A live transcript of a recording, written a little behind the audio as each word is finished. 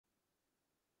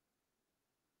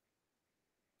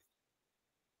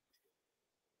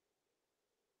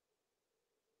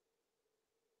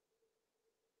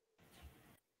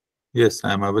Yes,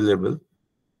 I am available.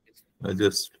 I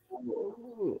just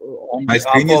On My behalf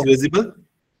screen is of, visible.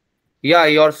 yeah,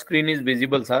 your screen is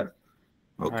visible, sir.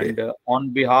 Okay. And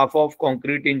on behalf of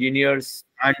concrete engineers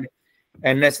and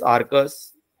NS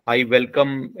ARCUS, I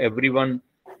welcome everyone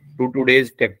to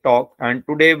today's Tech Talk. And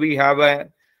today we have a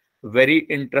very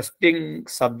interesting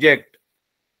subject,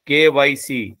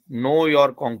 KYC, Know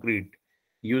Your Concrete,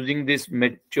 using this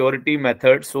maturity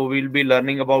method. So we'll be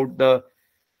learning about the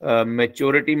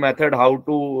maturity method, how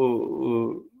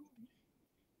to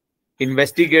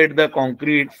investigate the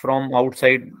concrete from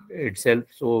outside itself.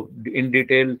 So in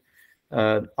detail,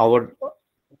 our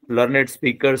learned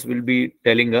speakers will be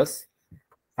telling us.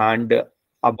 And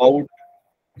about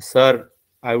sir,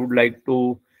 I would like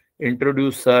to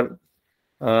introduce sir,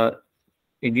 uh,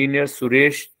 engineer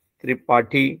Suresh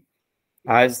Tripathi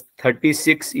has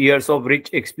 36 years of rich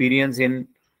experience in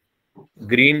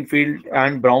greenfield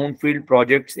and brownfield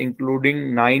projects,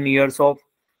 including 9 years of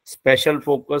special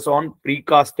focus on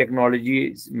precast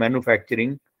technologies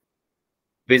manufacturing,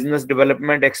 business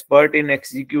development expert in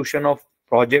execution of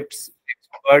projects,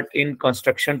 expert in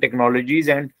construction technologies,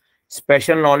 and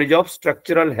special knowledge of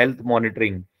structural health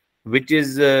monitoring, which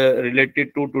is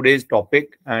related to today's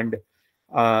topic. And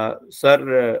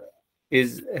sir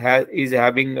is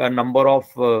having a number of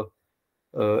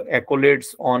accolades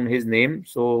on his name.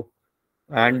 So,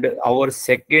 and our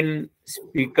second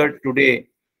speaker today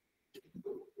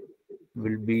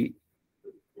will be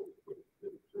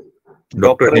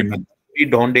Dr. Dr. Hemant.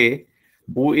 Dhonde,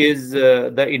 who is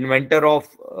the inventor of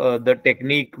the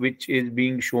technique which is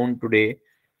being shown today.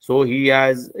 So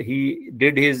he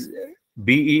did his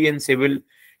BE in civil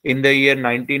in the year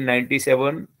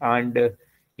 1997, and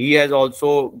he has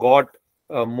also got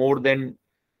more than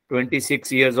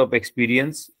 26 years of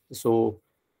experience. So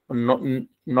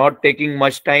not taking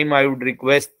much time, I would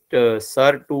request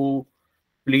sir to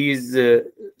please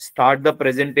start the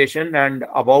presentation. And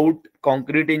about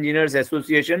Concrete Engineers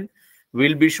Association,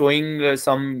 we'll be showing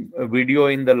some video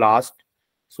in the last.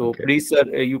 So Okay. please, sir,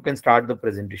 you can start the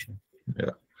presentation.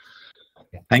 Yeah.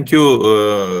 Thank you,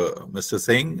 Mr.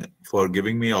 Singh, for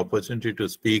giving me opportunity to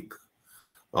speak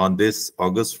on this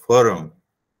August forum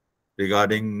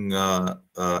regarding,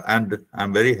 and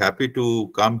I'm very happy to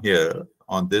come here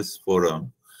on this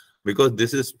forum because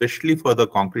this is especially for the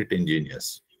concrete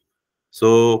engineers.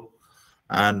 So,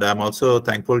 and I'm also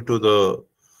thankful to the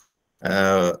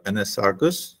NS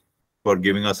ARCUS for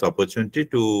giving us opportunity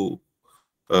to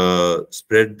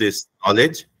spread this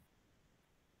knowledge.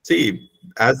 See,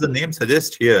 as the name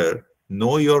suggests here,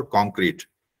 know your concrete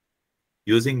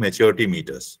using maturity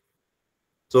meters.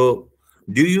 So,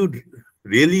 do you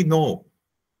really know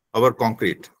our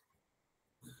concrete?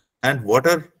 And what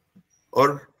are,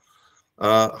 or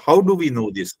how do we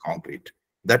know this concrete?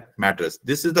 That matters.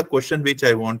 This is the question which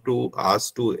I want to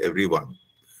ask to everyone.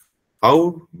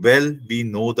 How well we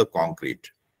know the concrete?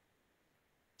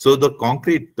 So the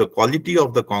concrete, the quality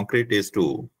of the concrete is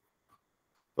to,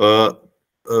 uh,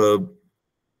 uh,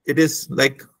 it is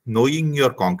like knowing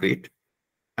your concrete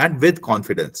and with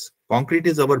confidence. Concrete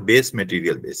is our base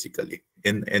material basically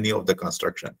in any of the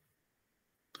construction.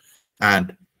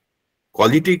 And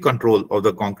quality control of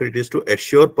the concrete is to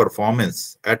assure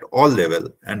performance at all level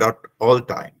and at all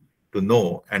time, to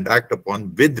know and act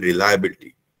upon with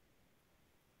reliability.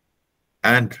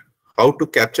 And how to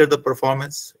capture the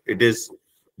performance? It is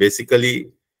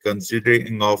basically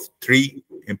considering of three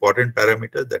important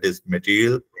parameters, that is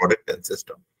material, product, and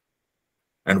system.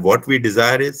 And what we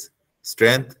desire is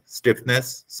strength,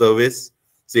 stiffness, service,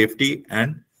 safety,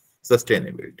 and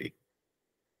sustainability.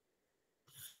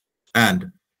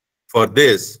 And for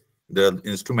this, the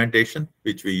instrumentation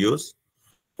which we use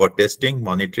for testing,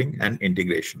 monitoring, and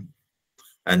integration.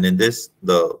 And in this,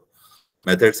 the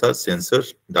methods are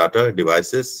sensors, data,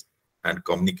 devices, and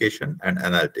communication and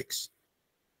analytics.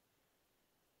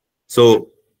 So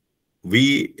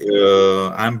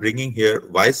I'm bringing here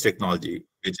WISE technology,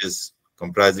 which is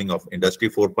comprising of Industry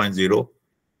 4.0,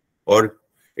 or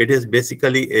it is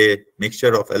basically a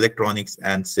mixture of electronics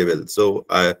and civil. So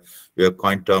we have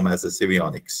coined term as a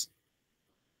civionics.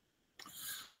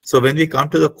 So when we come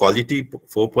to the quality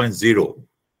 4.0,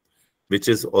 which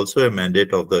is also a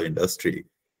mandate of the industry,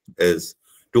 is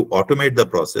to automate the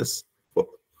process.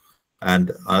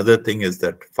 And another thing is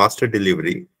that faster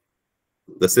delivery.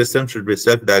 The system should be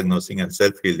self-diagnosing and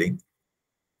self-healing,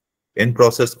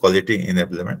 in-process quality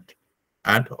enablement,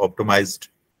 and optimized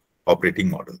operating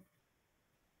model.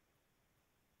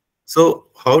 So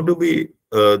how do we,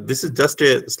 this is just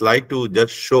a slide to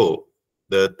just show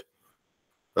that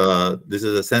this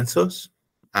is the sensors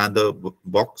and the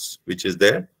box which is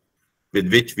there, with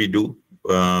which we do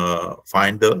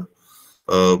find the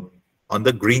on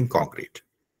the green concrete.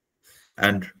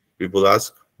 And people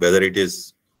ask whether it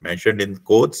is mentioned in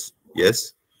codes.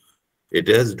 Yes, it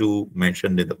is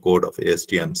mentioned in the code of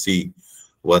ASTM C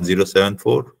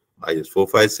 1074, IS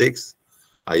 456,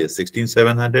 IS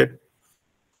 16700,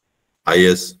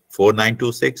 IS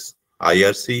 4926,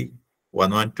 IRC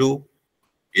 112,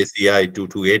 ACI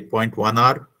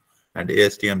 228.1R, and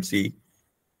ASTM C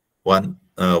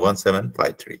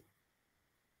 1753.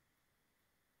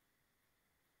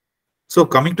 So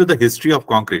coming to the history of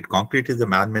concrete, concrete is a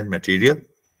man-made material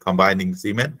combining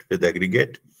cement with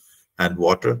aggregate and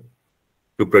water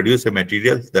to produce a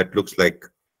material that looks like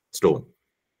stone.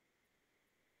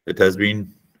 It has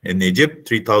been in Egypt,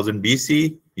 3000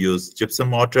 BC, used gypsum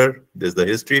mortar. There's the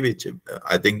history, which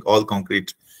I think all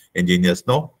concrete engineers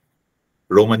know.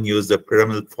 Roman used the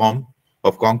pyramidal form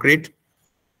of concrete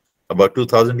about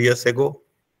 2000 years ago.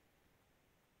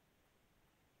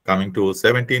 Coming to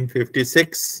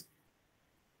 1756,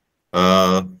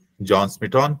 John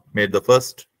Smeaton made the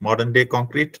first modern day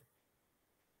concrete.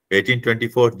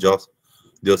 1824,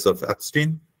 Joseph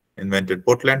Epstein invented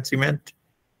Portland cement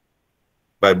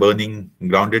by burning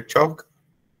grounded chalk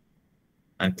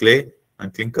and clay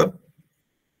and clinker.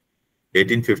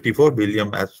 1854,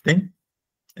 William Epstein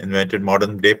invented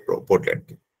modern day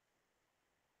Portland.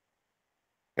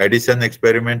 Edison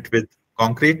experiment with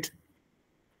concrete.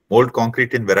 Mold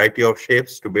concrete in variety of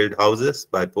shapes to build houses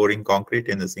by pouring concrete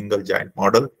in a single giant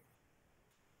model.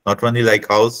 Not only like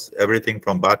house, everything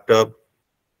from bathtub,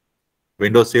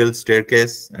 windowsill,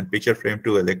 staircase, and picture frame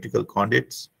to electrical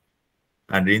conduits,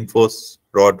 and reinforced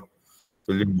rod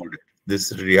fully molded.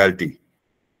 This is reality.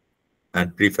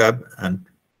 And prefab and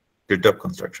tilt-up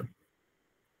construction.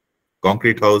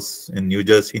 Concrete house in New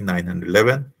Jersey,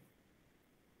 911.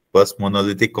 First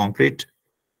monolithic concrete.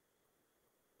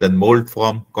 Then mold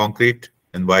form concrete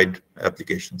in wide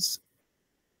applications.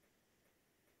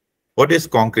 What is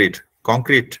concrete?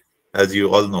 Concrete, as you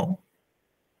all know,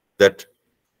 that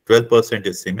 12%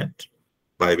 is cement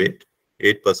by weight,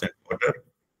 8% water,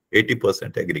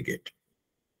 80% aggregate.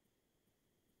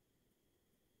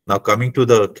 Now coming to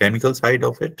the chemical side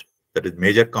of it, that is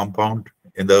major compound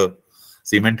in the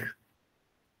cement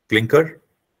clinker,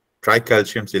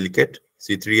 tricalcium silicate,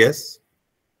 C3S,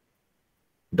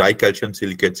 dicalcium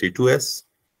silicate, C2S,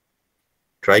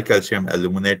 tricalcium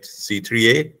aluminate,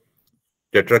 C3A,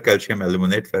 tetracalcium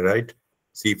aluminate ferrite,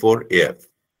 C4AF.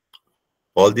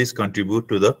 All these contribute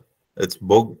to its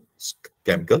Bogue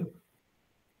chemical.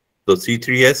 So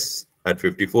C3S at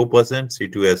 54%,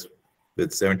 C2S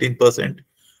with 17%,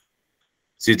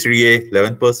 C3A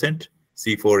 11%,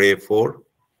 C4A 4,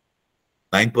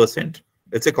 9%.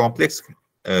 It's a complex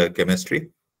chemistry.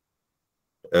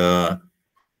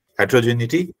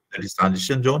 Heterogeneity, that is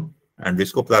transition zone, and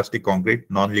viscoplastic concrete,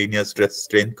 nonlinear stress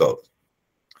strain curve.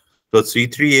 So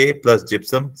C3A plus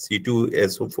gypsum,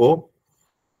 C2SO4,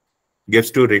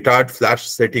 gives to retard flash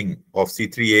setting of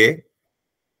C3A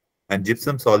and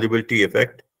gypsum solubility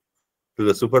effect to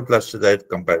the superplasticized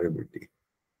comparability.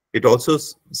 It also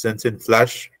sends in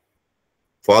flash,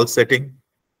 false setting,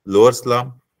 lower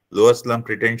slump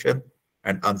retention,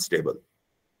 and unstable.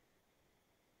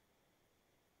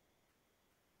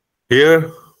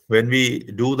 Here, when we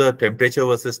do the temperature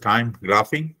versus time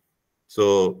graphing,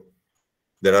 so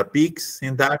there are peaks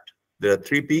in that. There are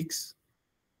 3 peaks.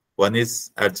 One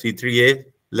is at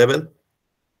C3A level.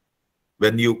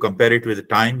 When you compare it with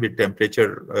time with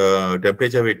temperature,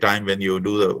 temperature with time when you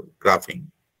do the graphing,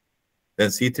 then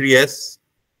C3S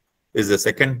is the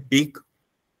second peak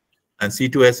and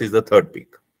C2S is the third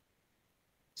peak.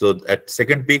 So at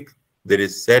second peak, there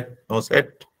is set, no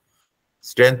set.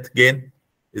 Strength gain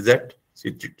is at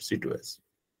C2S.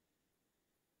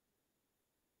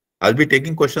 I'll be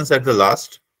taking questions at the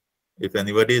last. If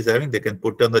anybody is having, they can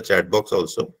put on the chat box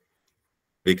also.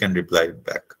 We can reply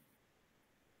back.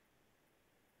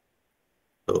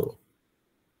 So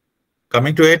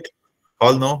coming to it,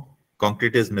 all know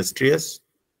concrete is mysterious.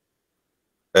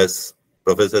 As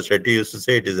Professor Shetty used to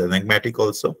say, it is enigmatic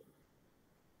also,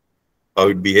 how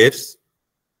it behaves.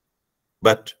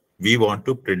 But we want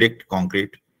to predict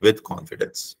concrete with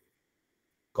confidence.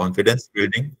 Confidence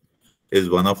building is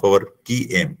one of our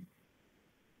key aim.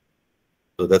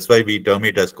 So that's why we term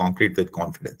it as concrete with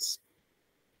confidence.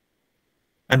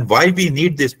 And why we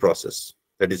need this process,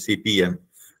 that is CPCMMS.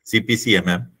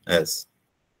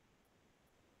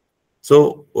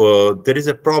 So there is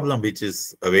a problem which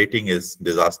is awaiting is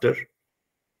disasters,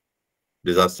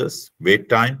 wait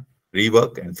time,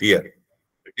 rework, and fear.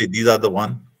 These are the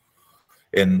one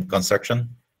in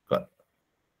construction.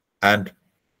 And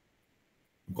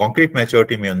concrete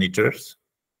maturity monitors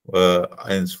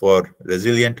and for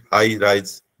resilient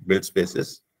high-rise build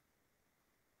spaces.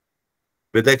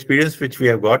 With the experience which we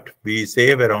have got, we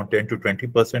save around 10 to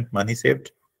 20% money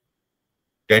saved,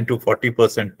 10 to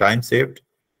 40% time saved,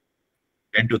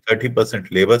 10 to 30%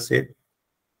 labor saved,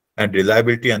 and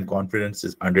reliability and confidence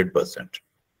is 100%.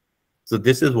 So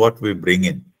this is what we bring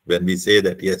in when we say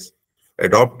that, yes,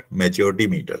 adopt maturity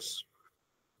meters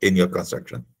in your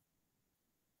construction.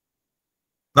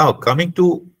 Now, coming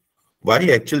to why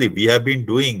actually we have been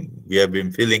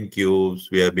filling cubes,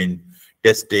 we have been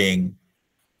testing.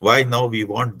 Why now we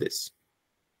want this?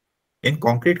 In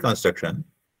concrete construction,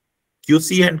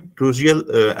 QC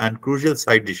and crucial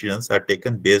site decisions are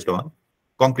taken based on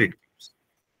concrete cubes,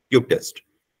 cube test,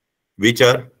 which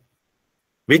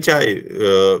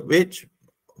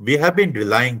we have been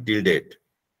relying till date,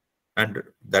 and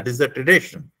that is the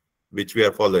tradition which we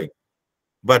are following.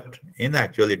 But in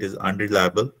actual, it is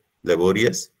unreliable,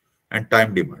 laborious, and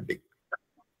time demanding,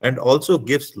 and also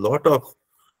gives lot of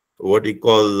what we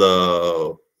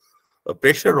call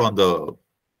pressure on the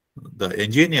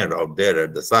engineer out there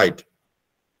at the site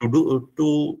to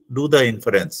do the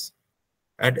inference,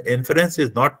 and inference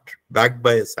is not backed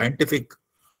by a scientific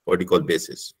what we call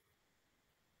basis.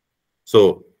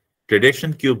 So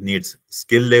tradition cube needs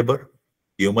skilled labor,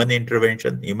 human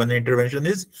intervention. Human intervention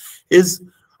is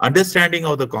understanding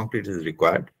how the concrete is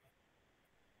required.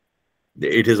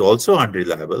 It is also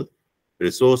unreliable,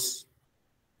 resources,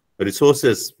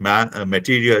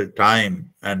 material,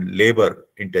 time, and labor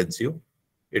intensive.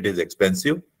 It is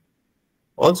expensive.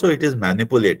 Also, it is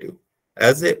manipulative.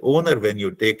 As a owner, when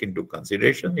you take into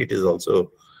consideration, it is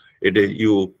also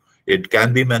it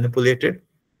can be manipulated.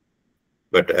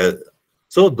 But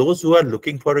so those who are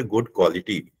looking for a good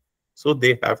quality, so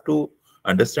they have to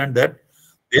understand that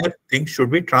their things should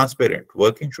be transparent.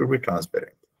 Working should be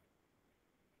transparent,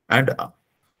 and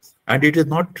it is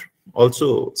not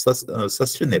also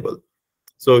sustainable.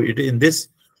 So in this,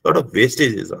 lot of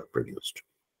wastages are produced.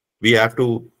 We have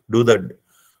to do the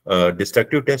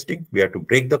destructive testing. We have to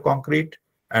break the concrete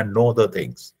and know the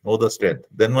things, know the strength.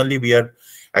 Then only we are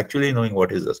actually knowing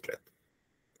what is the strength.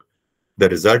 The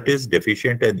result is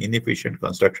deficient and inefficient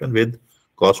construction with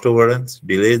cost overruns,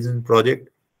 delays in project,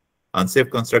 unsafe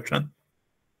construction,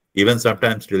 even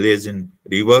sometimes delays in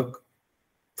rework,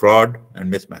 fraud, and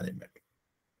mismanagement.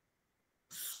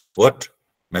 What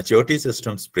maturity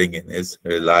systems bring in is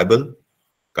reliable,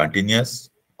 continuous,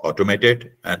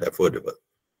 automated, and affordable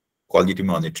quality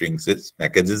monitoring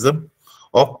mechanism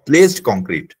of placed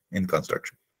concrete in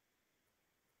construction.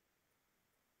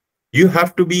 You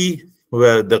have to be,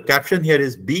 well, the caption here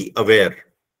is be aware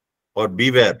or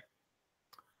beware.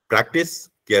 Practice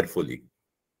carefully.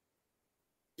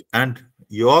 And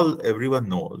everyone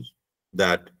knows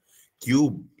that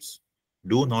cubes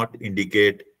do not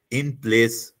indicate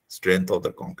in-place strength of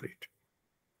the concrete.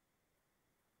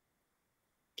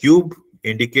 Cube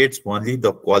indicates only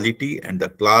the quality and the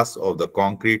class of the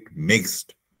concrete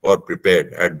mixed or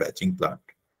prepared at batching plant.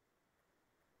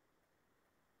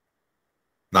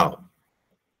 Now,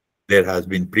 there has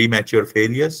been premature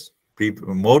failures,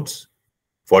 modes,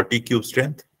 faulty cube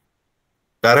strength.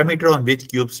 Parameter on which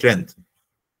cube strength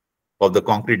of the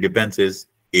concrete depends is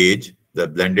age, the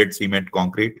blended cement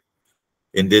concrete.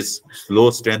 In this slow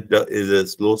strength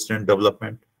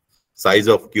development. Size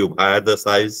of cube, higher the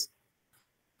size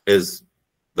is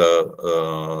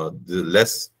the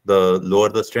lower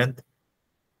the strength.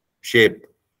 Shape,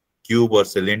 cube or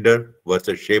cylinder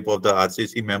versus shape of the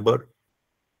RCC member.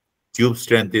 Cube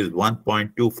strength is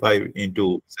 1.25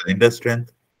 into cylinder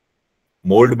strength.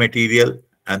 Mold material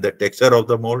and the texture of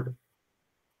the mold.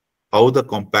 How the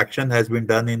compaction has been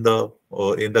done in the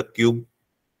cube.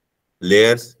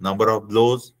 Layers, number of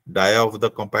blows, dia of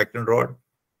the compaction rod.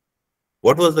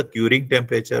 What was the curing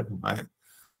temperature?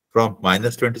 From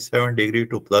minus 27 degree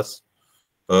to plus,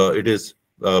 it is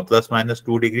plus minus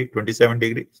 2 degree, 27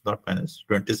 degree, it's not minus,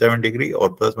 27 degree or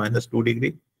plus minus 2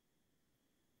 degree.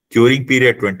 Curing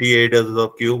period 28 days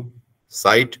of cube,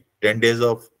 site 10 days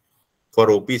for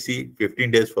OPC,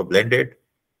 15 days for blended.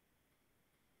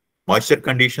 Moisture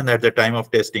condition at the time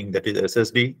of testing, that is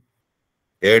SSD.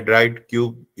 Air dried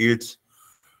cube yields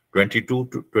 22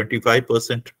 to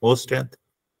 25% more strength.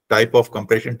 Type of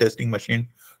compression testing machine,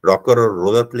 rocker or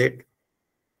roller plate.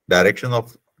 Direction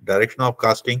of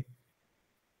casting.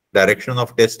 Direction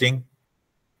of testing.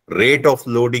 Rate of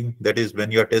loading, that is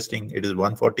when you are testing, it is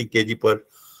 140 kg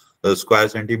per square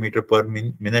centimeter per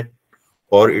minute,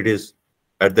 or it is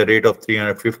at the rate of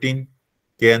 315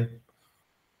 kN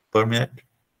per minute.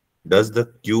 Does the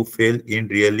cube fail in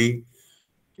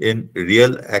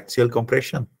real axial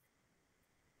compression?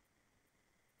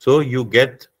 So you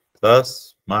get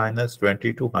plus minus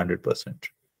 20 to 100%.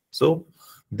 So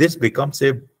this becomes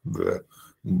a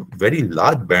very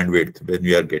large bandwidth when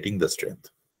we are getting the strength.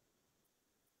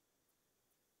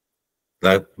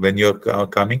 Like when you're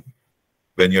coming,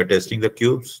 when you're testing the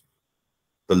cubes,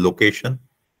 the location,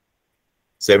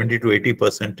 70 to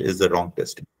 80% is the wrong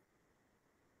testing.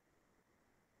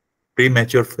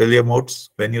 Premature failure modes,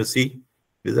 when you see,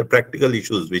 these are practical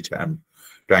issues which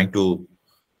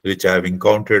which I have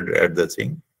encountered at the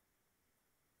thing.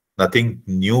 Nothing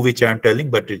new which I'm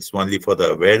telling, but it's only for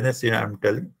the awareness I'm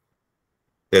telling.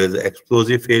 There is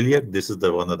explosive failure. This is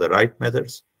one of the right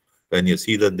methods. When you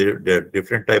see that there are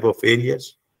different type of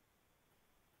failures,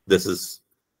 these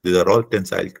are all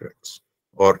tensile cracks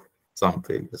or some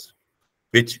failures,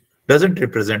 which doesn't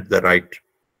represent the right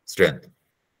strength.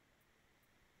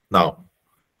 Now,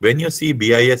 when you see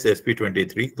BIS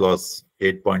SP23 clause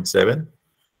 8.7,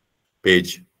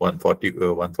 page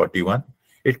 141,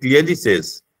 it clearly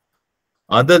says,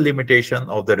 other limitation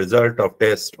of the result of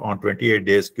test on 28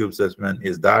 days cube specimen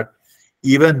is that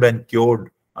even when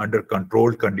cured under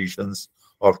controlled conditions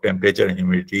of temperature and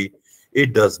humidity,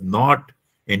 it does not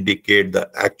indicate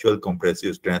the actual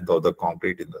compressive strength of the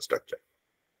concrete in the structure.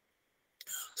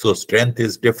 So strength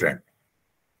is different.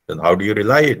 Then how do you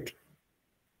rely it?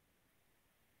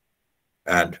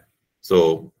 And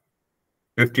so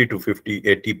 50 to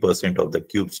 80% of the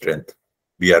cube strength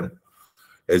we are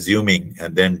assuming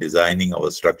and then designing our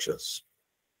structures.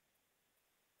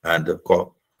 And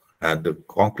the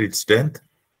concrete strength,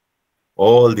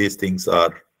 all these things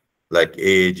are like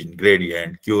age,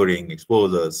 gradient, curing,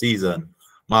 exposure, season,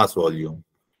 mass volume,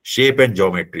 shape and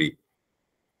geometry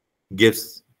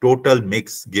total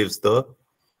mix gives the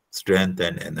strength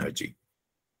and energy.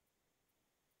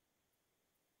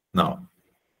 Now,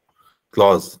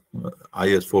 clause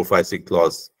IS 456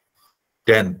 clause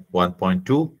 10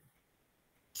 1.2,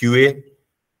 QA,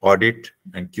 audit,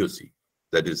 and QC.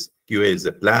 That is, QA is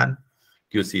the plan,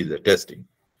 QC is the testing.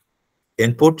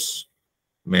 Inputs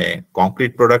may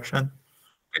concrete production,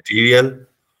 material,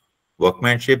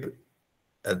 workmanship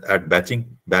at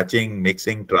batching,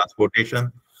 mixing,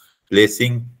 transportation,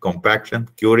 placing, compaction,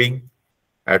 curing.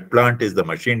 At plant is the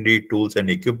machinery, tools, and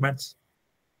equipments.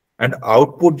 And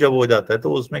output जब हो जाता है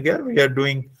तो उसमें क्या we are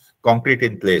doing concrete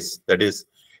in place, that is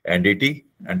NDT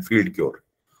and field cure.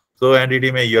 So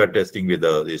NDT में you are testing with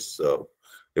this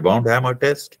rebound hammer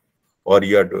test, or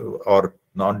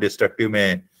non-destructive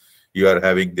में you are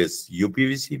having this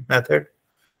UPVC method.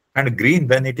 And green,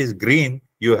 when it is green,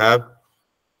 you have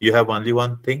only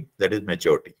one thing, that is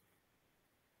maturity.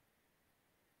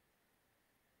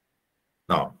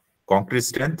 Now, concrete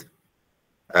strength,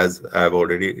 as I have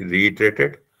already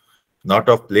reiterated, not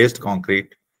of placed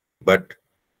concrete,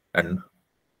 and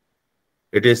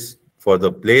it is for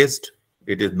the placed,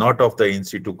 it is not of the in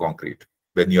situ concrete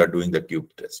when you are doing the cube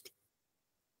test.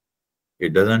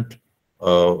 It doesn't,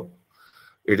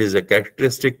 it is a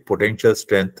characteristic potential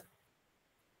strength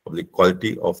of the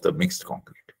quality of the mixed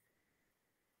concrete.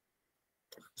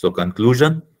 So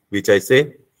conclusion, which I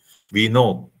say, we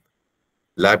know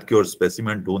lab cured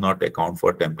specimen do not account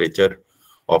for temperature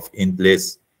of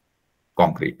in-place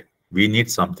concrete. We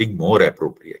need something more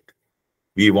appropriate.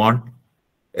 We want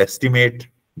estimate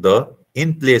the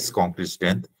in-place concrete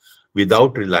strength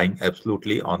without relying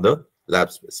absolutely on the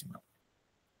lab specimen.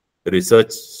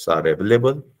 Researches are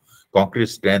available. Concrete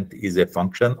strength is a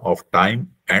function of time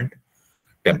and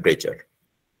temperature.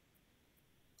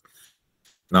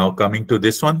 Now coming to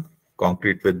this one,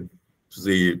 concrete with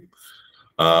the,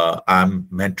 I'm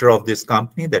mentor of this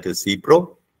company, that is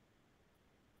CPRO,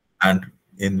 and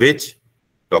in which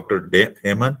Dr.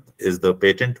 Hemant is the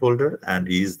patent holder, and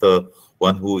he is the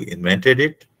one who invented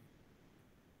it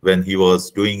when he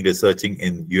was doing researching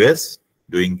in US,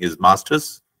 doing his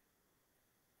master's.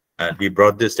 And he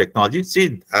brought this technology.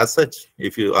 See, as such,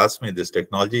 if you ask me, this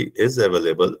technology is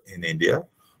available in India,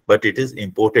 but it is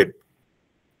imported.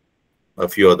 A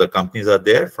few other companies are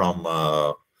there from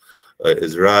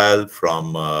Israel,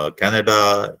 from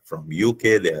Canada, from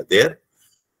UK, they are there.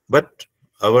 But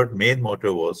our main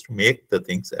motto was to make the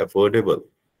things affordable.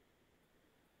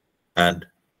 And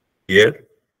here,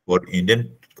 for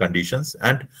Indian conditions,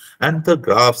 and the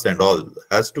graphs and all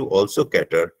has to also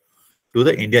cater to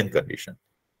the Indian condition.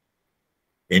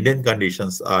 Indian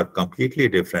conditions are completely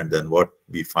different than what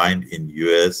we find in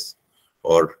US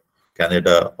or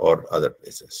Canada or other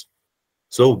places.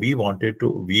 So we wanted to,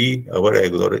 our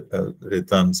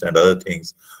algorithms and other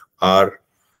things are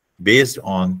based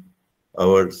on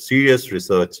our serious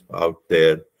research out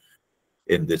there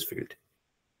in this field.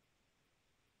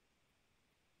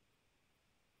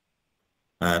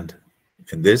 And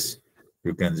in this,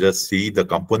 you can just see the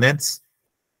components.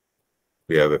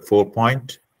 We have a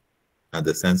 4-point and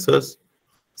the sensors.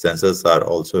 Sensors are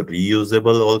also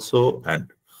reusable also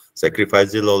and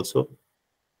sacrificial also.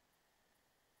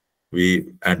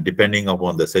 And depending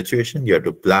upon the situation, you have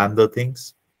to plan the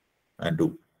things and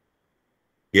do.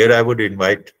 Here I would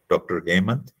invite Dr.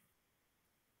 Hemant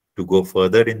to go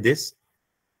further in this.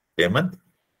 Hemant,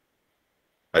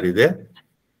 are you there?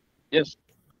 Yes,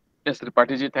 yes,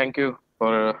 Tripathi ji, thank you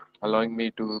for allowing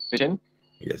me to pitch in.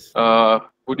 Yes.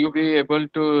 Would you be able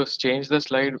to change the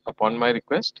slide upon my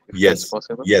request, if that's Yes.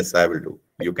 possible? Yes, I will do.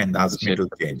 You can ask me Appreciate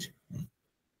to it. change.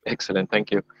 Excellent,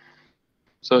 thank you.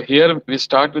 So here we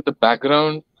start with the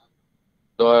background,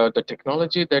 the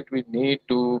technology that we need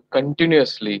to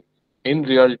continuously, in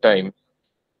real time,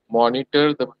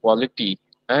 monitor the quality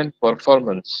and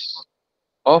performance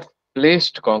of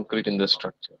placed concrete in the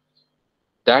structure.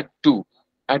 That too,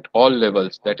 at all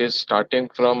levels, that is starting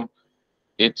from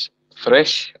its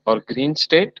fresh or green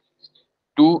state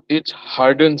to its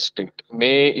hardened state.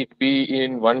 May it be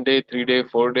in 1 day, 3 day,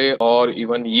 4 day, or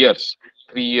even years,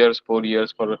 3 years, 4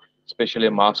 years for especially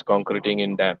mass concreting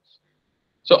in dams.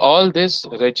 So all this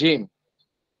regime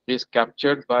is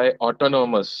captured by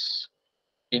autonomous,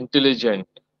 intelligent,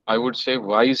 I would say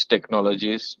wise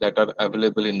technologies that are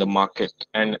available in the market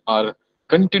and are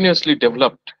continuously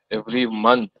developed every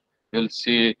month. You'll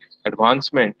see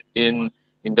advancement in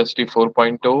Industry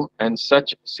 4.0 and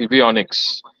such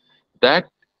Sivionics that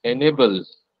enable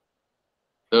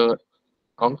the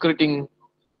concreting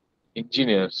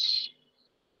engineers,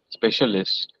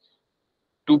 specialists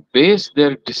to base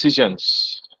their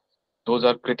decisions. Those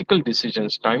are critical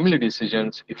decisions, timely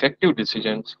decisions, effective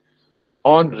decisions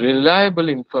on reliable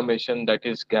information that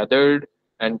is gathered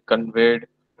and conveyed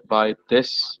by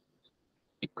this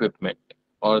equipment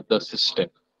or the system.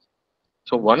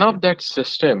 So one of that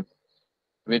system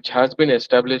which has been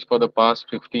established for the past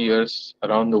 50 years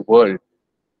around the world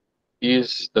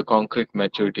is the concrete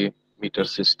maturity meter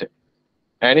system.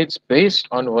 And it's based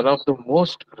on one of the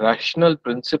most rational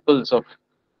principles of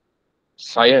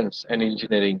science and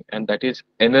engineering, and that is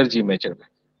energy measurement.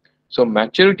 So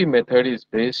maturity method is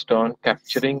based on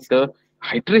capturing the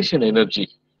hydration energy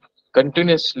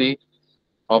continuously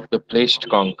of the placed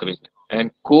concrete and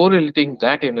correlating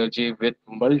that energy with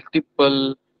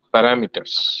multiple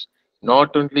parameters,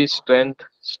 not only strength,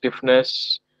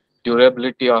 stiffness,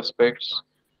 durability aspects,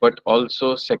 but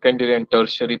also secondary and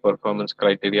tertiary performance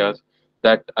criteria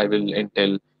that I will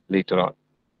entail later on.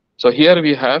 So here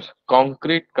we have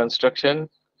concrete construction,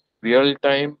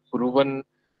 real-time proven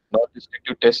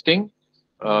non-destructive testing.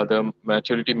 The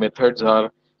maturity methods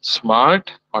are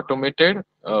smart, automated,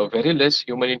 very less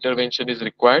human intervention is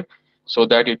required so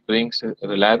that it brings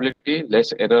reliability,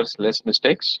 less errors, less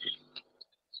mistakes.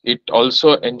 It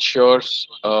also ensures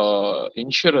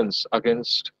insurance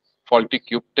against faulty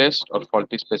cube test or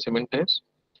faulty specimen test.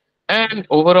 And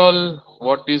overall,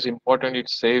 what is important, it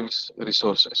saves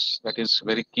resources. That is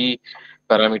very key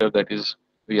parameter that is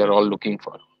we are all looking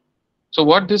for. So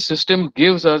what this system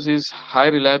gives us is high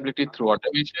reliability through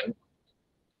automation,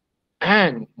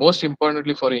 and most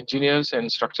importantly for engineers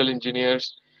and structural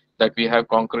engineers that we have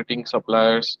concreting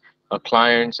suppliers,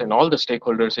 clients, and all the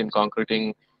stakeholders in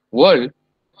concreting world,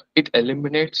 it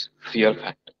eliminates fear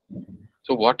factor.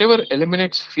 So whatever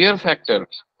eliminates fear factor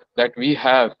that we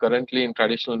have currently in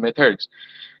traditional methods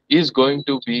is going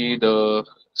to be the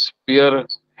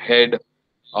spearhead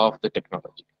of the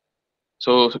technology.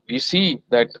 So we see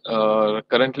that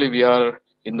currently we are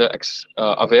in the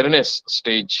awareness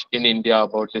stage in India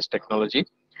about this technology.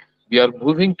 We are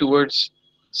moving towards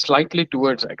slightly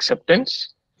towards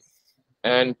acceptance,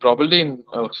 and probably in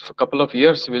a couple of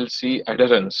years we'll see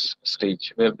adherence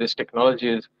stage where this technology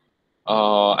is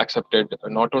accepted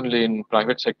not only in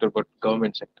private sector but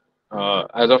government sector.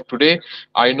 As of today,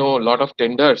 I know a lot of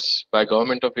tenders by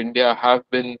government of India have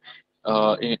been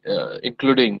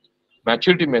including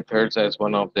maturity methods as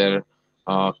one of their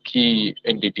key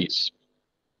entities.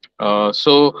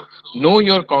 So, Know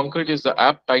Your Concrete is the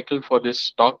app title for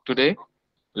this talk today.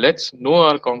 Let's know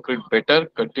our concrete better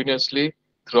continuously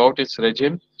throughout its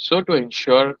regime, so to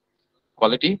ensure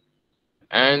quality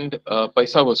and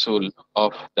paisa vasool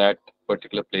of that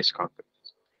particular place concrete.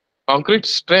 Concrete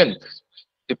strength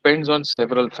depends on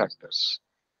several factors.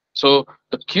 So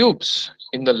the cubes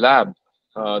in the lab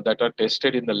that are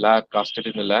tested in the lab, casted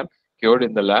in the lab, cured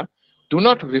in the lab, do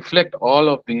not reflect all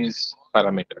of these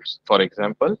parameters. For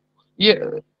example, yeah,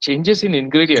 changes in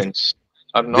ingredients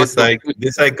are not totally.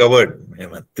 This I covered,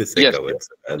 Hemant. This I Yes, covered. yes.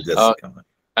 I'll Uh, just come on.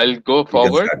 I'll go You can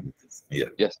forward. start with this. Yeah.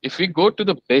 Yes, if we go to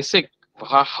the basic,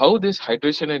 how this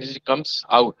hydration energy comes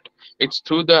out, it's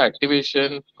through the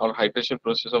activation or hydration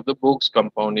process of the Book's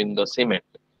compound in the cement.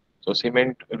 So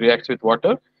cement reacts with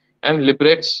water and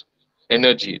liberates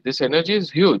energy. This energy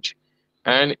is huge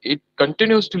and it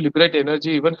continues to liberate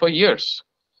energy even for years.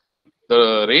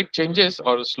 The rate changes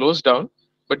or slows down,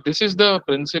 but this is the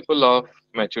principle of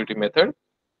maturity method.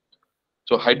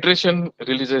 So hydration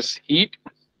releases heat,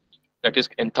 that is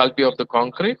enthalpy of the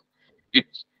concrete. It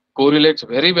correlates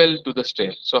very well to the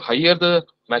strain. So higher the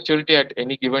maturity at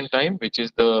any given time, which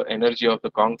is the energy of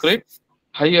the concrete,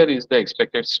 higher is the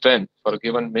expected strength for a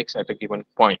given mix at a given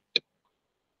point.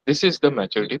 This is the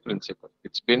maturity principle.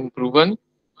 It's been proven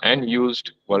and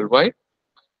used worldwide.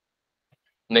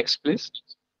 Next, please.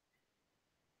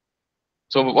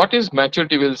 So what is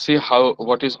maturity? We'll see how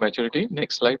what is maturity.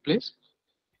 Next slide, please.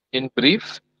 In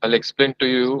brief, I'll explain to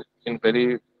you in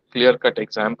very clear-cut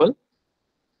example.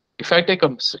 If I take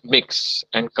a mix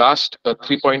and cast a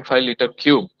 3.5-liter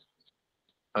cube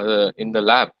in the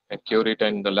lab and cure it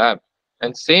in the lab,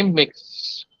 and same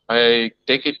mix, I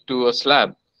take it to a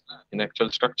slab in actual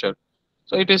structure,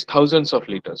 so it is thousands of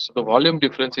liters. So the volume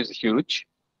difference is huge.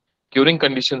 Curing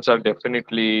conditions are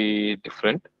definitely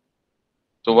different.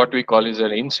 So what we call is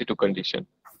an in situ condition.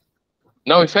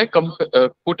 Now, if I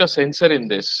put a sensor in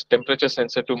this, temperature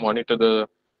sensor to monitor the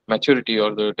maturity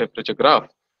or the temperature graph,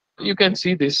 you can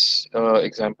see this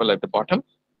example at the bottom.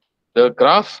 The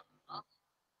graph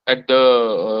at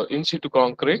the in situ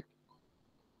concrete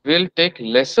will take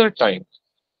lesser time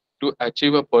to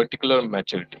achieve a particular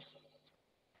maturity,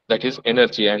 that is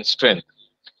energy and strength.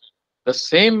 The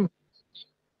same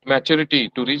maturity,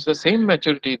 to reach the same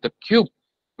maturity, the cube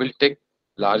will take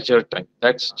larger time.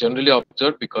 That's generally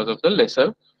observed because of the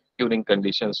lesser curing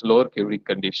conditions, lower curing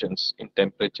conditions in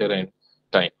temperature and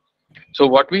time. So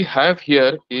what we have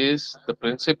here is the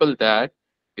principle that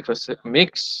if a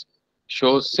mix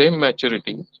shows same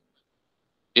maturity,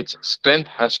 its strength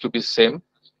has to be same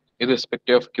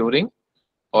irrespective of curing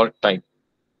or time.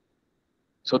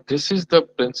 So this is the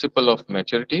principle of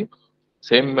maturity,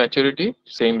 same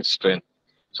strength.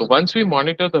 So once we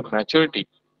monitor the maturity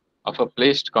of a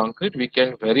placed concrete, we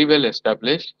can very well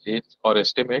establish it or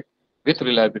estimate with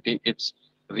reliability its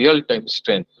real-time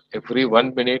strength. Every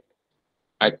 1 minute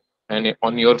and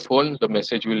on your phone, the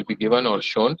message will be given or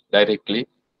shown directly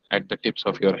at the tips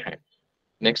of your hand.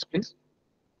 Next, please.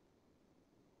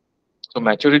 So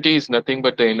maturity is nothing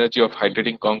but the energy of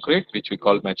hydrating concrete, which we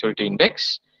call maturity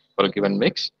index for a given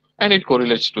mix, and it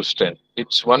correlates to strength.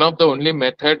 It's one of the only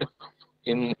method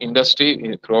in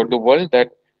industry throughout the world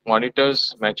that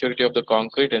monitors maturity of the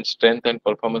concrete and strength and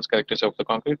performance characteristics of the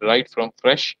concrete right from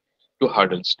fresh to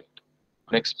hardened state.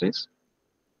 Next, please.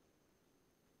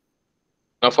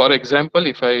 Now, for example,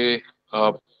 if I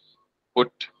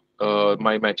put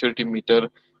my maturity meter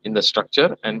in the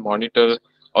structure and monitor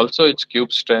also its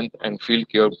cube strength and field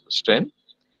cube strength,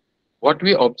 what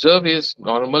we observe is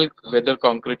normal weather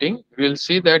concreting. We'll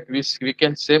see that we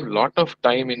can save a lot of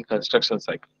time in construction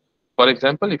cycle. For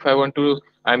example, if I want to,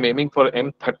 I'm aiming for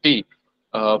M30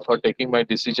 for taking my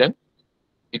decision.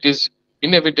 It is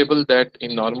inevitable that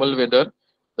in normal weather,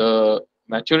 the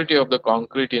maturity of the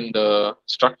concrete in the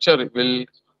structure will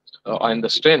and the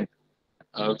strength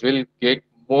will get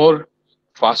more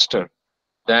faster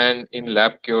than in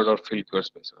lab cured or field cured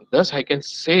space. Thus, I can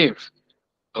save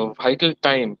a vital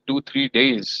time, 2-3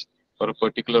 days for a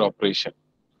particular operation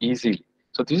easily.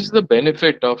 So this is the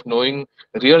benefit of knowing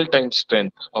real-time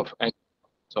strength of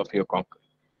your concrete.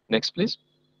 Next, please.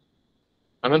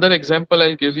 Another example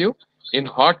I'll give you. In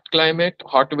hot climate,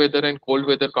 hot weather and cold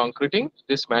weather concreting,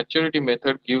 this maturity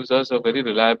method gives us a very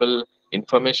reliable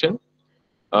information.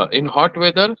 In hot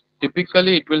weather,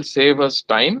 typically it will save us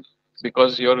time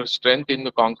because your strength in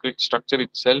the concrete structure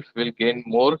itself will gain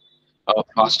more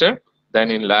faster than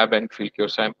in lab and field cure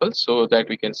samples, so that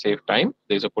we can save time.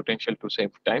 There's a potential to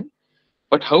save time.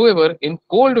 But however, in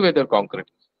cold weather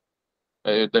concreting,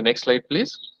 the next slide,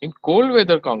 please. In cold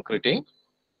weather concreting,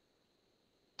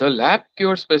 the lab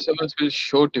cured specimens will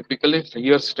show typically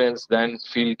higher strengths than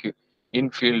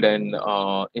in-field and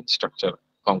in-structure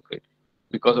concrete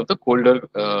because of the colder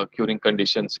curing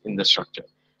conditions in the structure.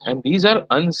 And these are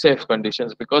unsafe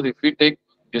conditions because if we take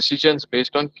decisions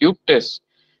based on cube tests,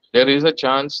 there is a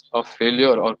chance of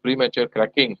failure or premature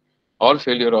cracking or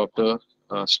failure of the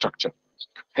structure.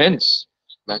 Hence,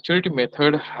 maturity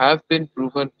method have been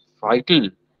proven vital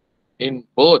in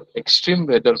both extreme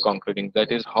weather concreting,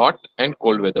 that is hot and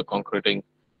cold weather concreting,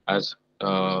 as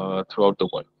throughout the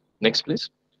world. Next, please.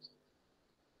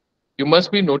 You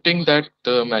must be noting that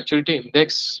the maturity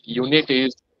index unit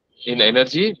is in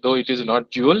energy, though it is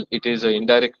not joule. It is an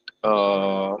indirect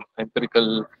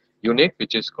empirical unit,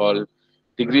 which is called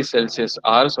degree Celsius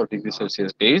hours or degree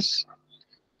Celsius days.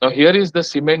 Now here is the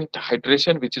cement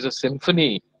hydration, which is a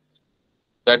symphony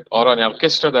that or an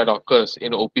orchestra that occurs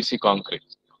in OPC concrete.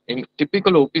 In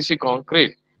typical OPC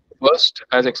concrete, first,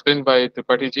 as explained by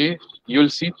Tripathi ji, you'll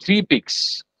see three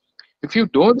peaks. If you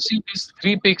don't see these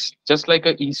three peaks, just like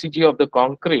a ECG of the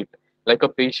concrete, like a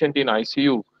patient in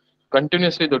ICU,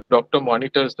 continuously the doctor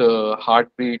monitors the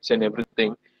heartbeats and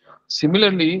everything.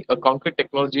 Similarly, a concrete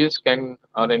technologist can,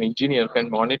 or an engineer can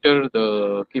monitor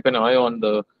keep an eye on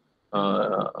the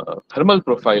thermal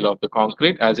profile of the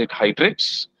concrete as it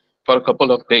hydrates for a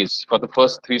couple of days, for the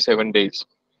first 3 7 days.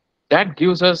 That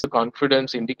gives us the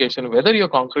confidence indication whether your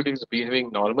concrete is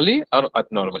behaving normally or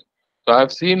abnormally. So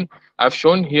I've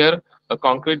shown here a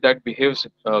concrete that behaves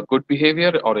good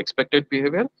behavior or expected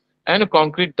behavior, and a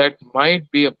concrete that might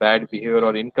be a bad behavior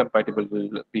or incompatible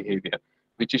behavior,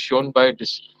 which is shown by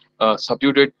this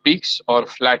subdued peaks or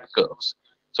flat curves.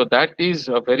 So that is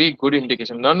a very good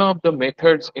indication. None of the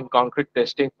methods in concrete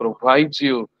testing provides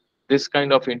you this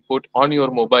kind of input on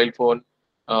your mobile phone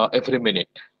every minute,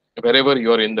 wherever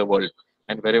you are in the world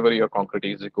and wherever your concrete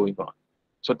is going on.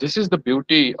 So this is the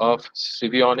beauty of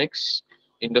Civionics,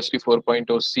 Industry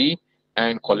 4.0 C,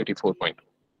 and Quality 4.0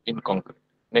 in concrete.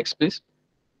 Next, please.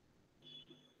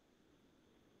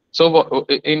 So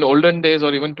in olden days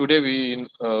or even today, we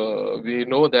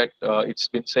know that it's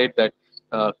been said that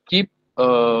keep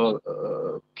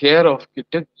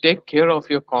take care of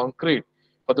your concrete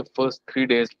for the first 3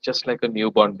 days, just like a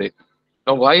newborn baby.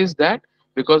 Now, why is that?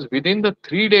 Because within the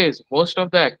 3 days, most of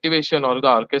the activation or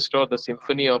the orchestra or the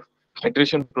symphony of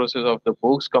hydration process of the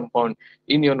Bogues compound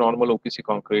in your normal OPC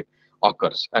concrete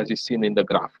occurs, as is seen in the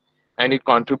graph. And it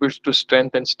contributes to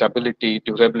strength and stability,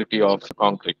 durability of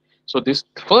concrete. So this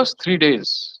first 3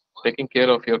 days, taking care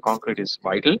of your concrete is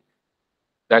vital.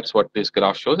 That's what this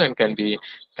graph shows and can be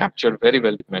captured very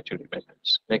well with maturity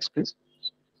methods. Next, please.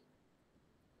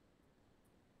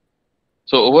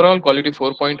 So overall quality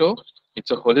 4.0,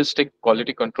 it's a holistic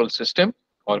quality control system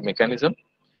or mechanism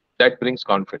that brings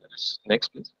confidence. Next,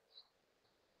 please.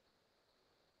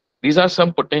 These are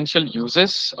some potential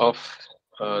uses of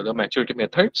the maturity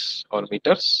methods or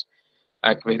meters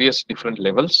at various different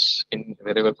levels in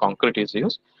wherever concrete is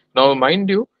used. Now, mind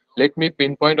you, let me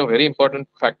pinpoint a very important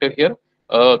factor here.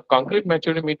 A concrete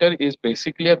maturity meter is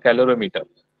basically a calorimeter.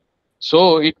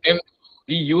 So it can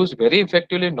be used very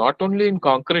effectively not only in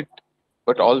concrete,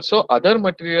 but also other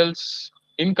materials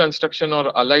in construction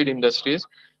or allied industries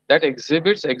that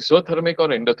exhibits exothermic or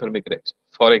endothermic rates.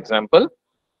 For example,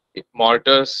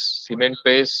 mortars, cement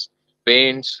paste,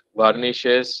 paints,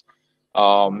 varnishes,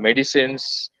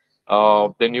 medicines.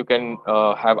 Then you can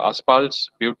have asphalts,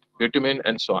 bitumen,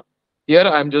 and so on. Here,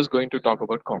 I'm just going to talk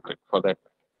about concrete for that.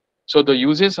 So the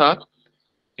uses are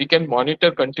we can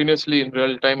monitor continuously in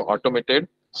real time automated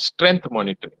strength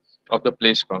monitoring of the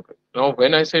placed concrete. Now,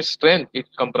 when I say strength, it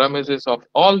comprises of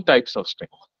all types of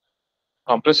strength: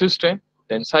 compressive strength,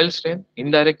 tensile strength,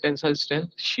 indirect tensile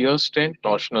strength, shear strength,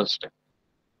 torsional strength.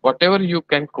 Whatever you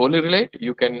can correlate,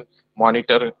 you can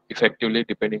monitor effectively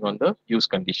depending on the use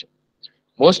condition.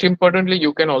 Most importantly,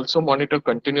 you can also monitor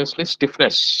continuously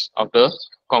stiffness of the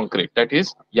concrete, that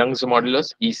is Young's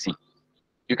modulus EC.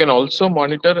 You can also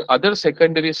monitor other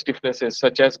secondary stiffnesses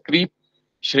such as creep,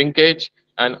 shrinkage,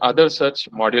 and other such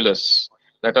modulus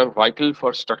that are vital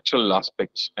for structural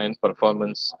aspects and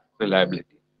performance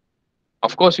reliability.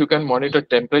 Of course, you can monitor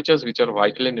temperatures which are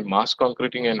vital in mass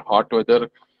concreting and hot weather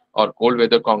or cold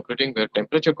weather concreting, where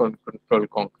temperature control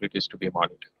concrete is to be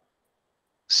monitored.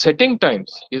 Setting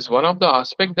times is one of the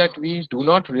aspects that we do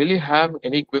not really have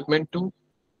any equipment to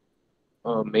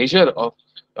measure of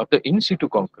the in situ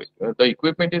concrete. The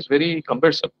equipment is very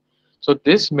cumbersome. So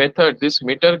this method, this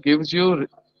meter gives you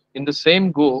in the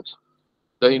same go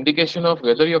the indication of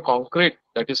whether your concrete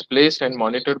that is placed and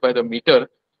monitored by the meter,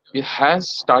 it has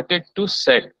started to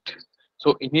set.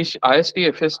 So IST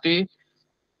FST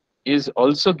is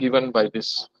also given by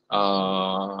this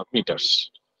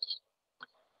meters.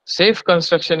 Safe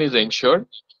construction is ensured.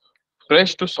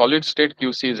 Fresh to solid state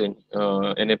QC is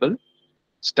enabled.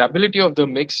 Stability of the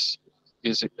mix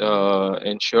is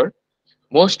ensured.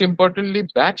 Most importantly,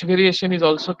 batch variation is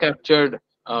also captured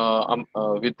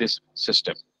with this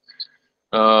system.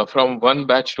 From one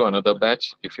batch to another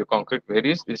batch, if your concrete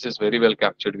varies, this is very well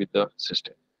captured with the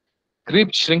system.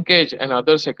 Creep, shrinkage, and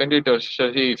other secondary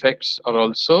tertiary effects are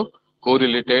also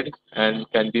correlated and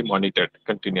can be monitored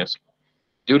continuously.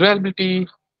 Durability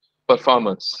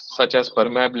performance, such as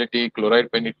permeability,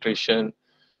 chloride penetration,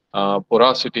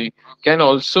 porosity, can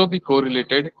also be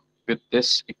correlated with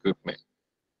this equipment.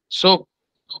 So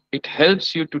it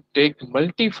helps you to take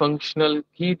multifunctional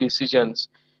key decisions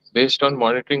based on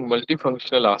monitoring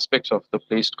multifunctional aspects of the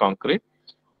placed concrete,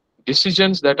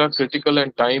 decisions that are critical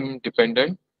and time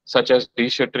dependent such as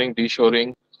de-shuttering,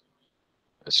 de-shoring,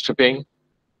 stripping,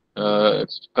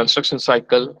 construction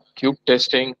cycle, cube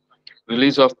testing,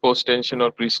 release of post-tension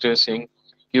or pre-stressing,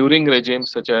 curing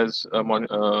regimes such as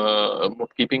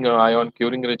keeping an eye on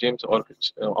curing regimes or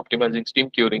optimizing steam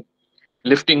curing,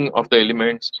 lifting of the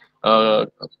elements, uh,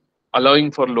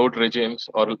 allowing for load regimes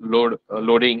or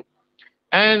loading,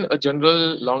 and a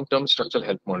general long-term structural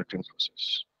health monitoring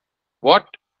process. What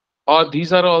are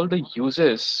these are all the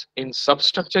uses in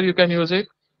substructure? You can use it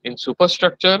in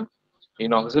superstructure,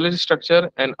 in auxiliary structure,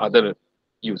 and other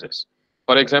uses.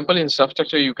 For example, in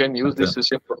substructure, you can use Okay. this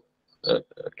system.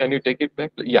 Can you take it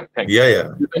back? Yeah, thanks.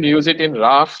 Yeah. You can use it in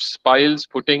rafts, piles,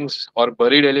 footings, or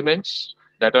buried elements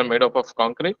that are made up of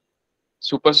concrete.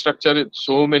 Superstructure,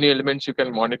 so many elements you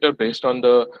can monitor based on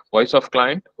the voice of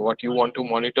client, what you want to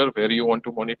monitor, where you want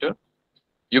to monitor.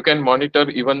 You can monitor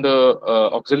even the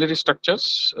auxiliary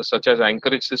structures such as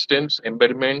anchorage systems,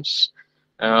 embedments,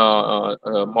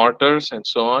 mortars, and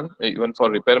so on, even for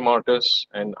repair mortars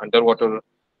and underwater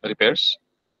repairs.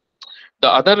 The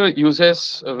other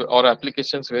uses or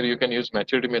applications where you can use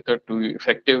maturity method to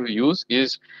effective use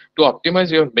is to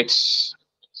optimize your mix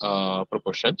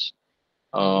proportions.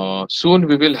 Soon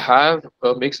we will have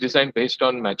a mix design based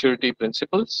on maturity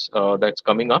principles that's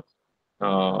coming up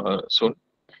soon.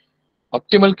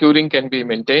 Optimal curing can be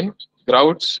maintained,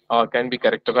 grouts can be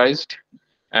characterized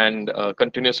and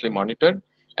continuously monitored,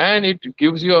 and it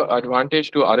gives you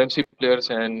advantage to RMC players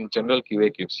and general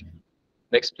QA/QC.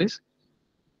 Next, please.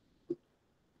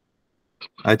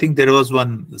 I think there was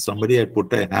somebody had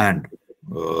put a hand,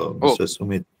 Mr.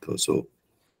 Sumit. So,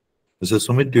 Mr.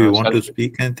 Sumit, do you want to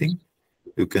speak anything?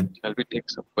 You can. Shall we take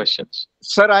some questions?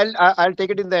 Sir, I'll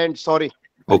take it in the end. Sorry.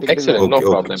 Okay. Excellent. No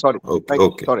problem. Sorry.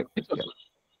 Okay. Sorry.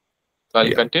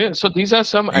 I'll continue. So these are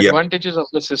some advantages of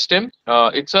the system.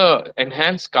 It's a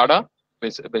enhanced SCADA,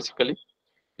 basically.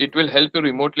 It will help you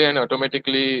remotely and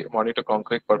automatically monitor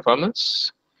concrete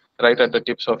performance right at the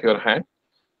tips of your hand.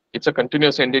 It's a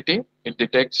continuous entity. It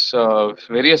detects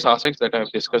various aspects that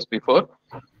I've discussed before,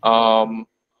 and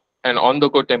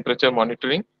on-the-go temperature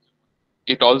monitoring.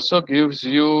 It also gives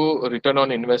you return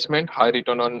on investment, high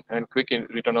return on and quick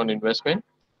return on investment,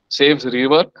 saves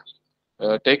rework,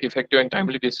 take effective and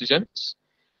timely decisions,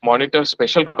 monitor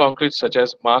special concrete such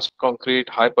as mass concrete,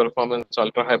 high performance,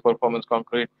 ultra high performance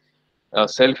concrete,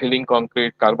 self-healing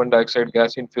concrete, carbon dioxide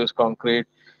gas infused concrete,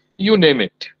 you name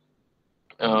it.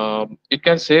 It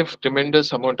can save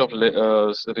tremendous amount of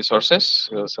resources,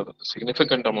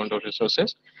 significant amount of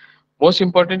resources. Most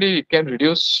importantly, it can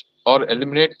reduce or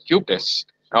eliminate cube tests,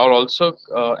 or also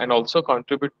and also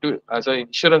contribute to as an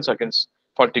insurance against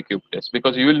faulty cube tests,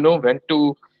 because you will know when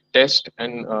to test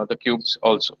and the cubes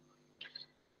also.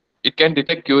 It can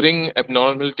detect curing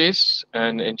abnormalities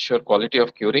and ensure quality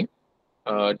of curing.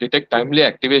 Detect timely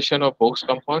activation of box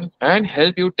compound and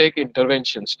help you take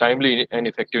interventions, timely and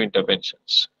effective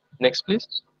interventions. Next,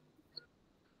 please.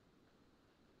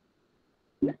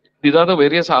 These are the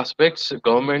various aspects,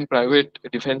 government, private,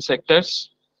 defense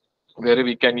sectors, where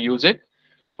we can use it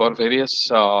for various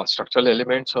structural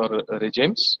elements or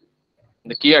regimes.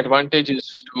 The key advantage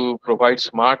is to provide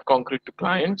smart concrete to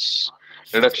clients,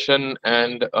 reduction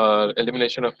and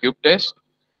elimination of cube test.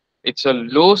 It's a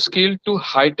low skill to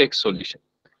high tech solution.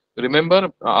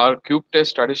 Remember, our cube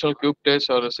test, traditional cube tests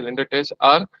or cylinder tests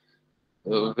are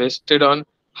wasted on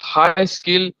high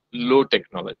skill, low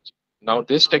technology. Now,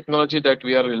 this technology that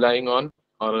we are relying on,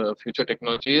 or future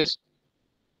technology, is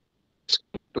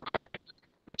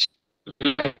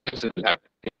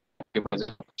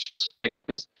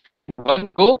one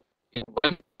go in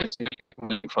one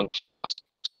function.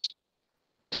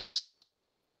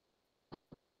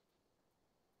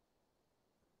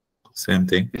 Same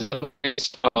thing. These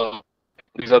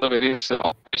are the various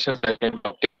operations that can be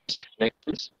optimized. Next,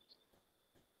 please.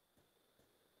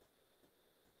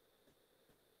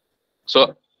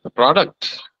 So the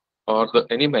product or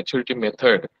any maturity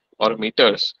method or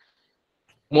meters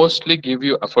mostly give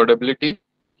you affordability,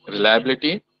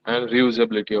 reliability, and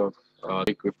reusability of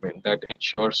equipment that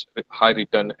ensures high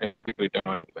return and quick return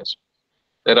on investment.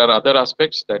 There are other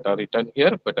aspects that are written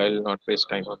here, but I will not waste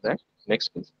time on that. Next,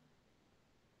 please.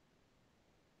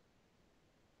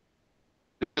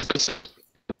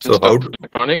 So how do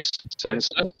electronics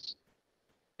sensors?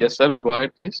 Yes, sir. Go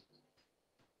ahead, please.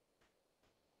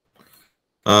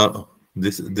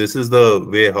 this is the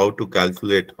way how to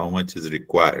calculate how much is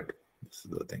required. This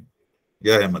is the thing.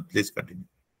 Yeah, Hemant, please continue.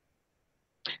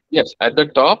 Yes, at the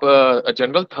top, a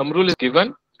general thumb rule is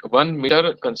given. 1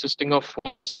 meter consisting of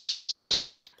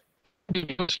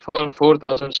used for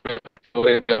 4,000 square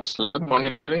meter slab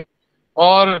monitoring,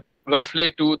 or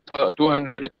roughly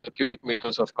 200 cubic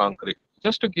meters of concrete.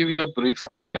 Just to give you a brief,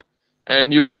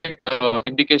 and you get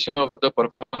indication of the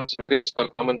performance rates or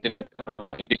common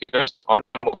indicators on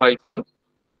mobile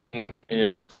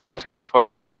phone, for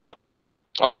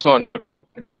also on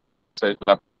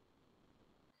laptop.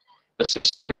 The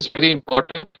system is very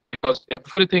important because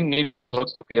everything needs to work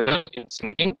together in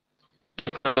syncing.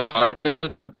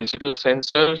 Digital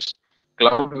sensors,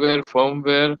 cloudware,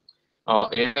 firmware,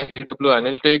 AI,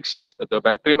 analytics, the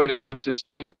battery system,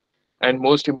 and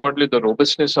most importantly, the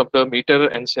robustness of the meter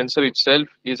and sensor itself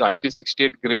is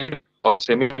IP68 grade or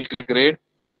semi-military grade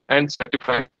and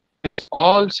certified.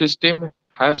 All system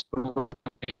has proven to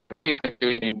be effective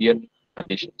in Indian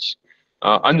conditions.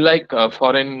 Unlike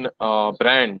foreign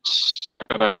brands,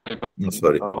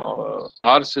 Sorry.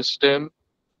 our system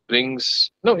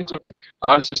brings no.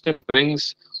 Our system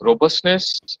brings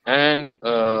robustness and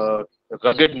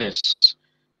ruggedness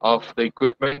of the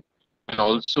equipment and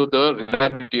also the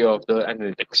reliability of the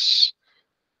analytics.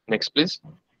 Next, please.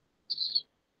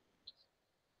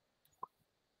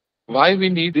 Why we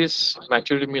need these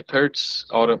maturity methods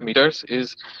or meters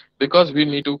is because we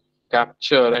need to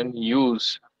capture and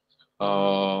use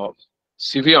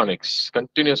Sivionics.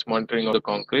 Continuous monitoring of the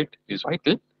concrete is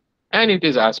vital, and it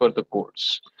is as per the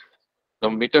codes. The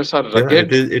meters are Yeah,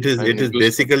 rugged. it is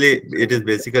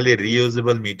basically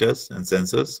reusable meters and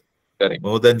sensors. Correct.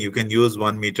 More than you can use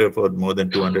 1 meter for more than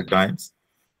 200 times.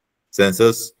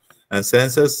 Sensors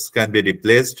can be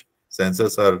replaced.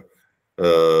 Sensors are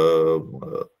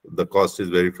the cost is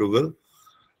very frugal,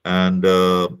 and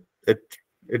it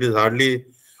is hardly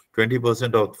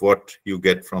 20% of what you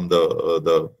get from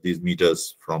these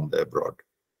meters from the abroad.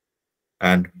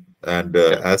 And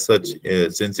as such,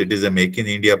 since it is a Make in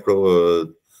India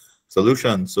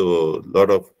solution, so a lot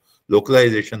of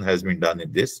localization has been done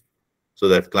in this, so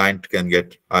that client can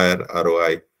get higher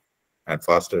ROI and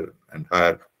faster and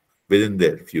higher within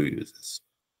their few uses.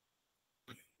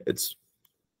 It's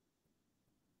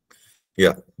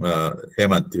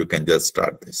Hemant, you can just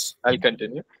start this. I'll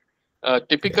continue.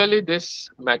 Typically, this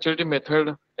maturity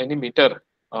method, any meter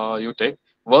you take,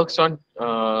 works on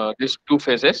these two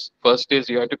phases. First is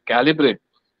you have to calibrate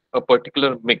a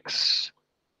particular mix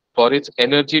for its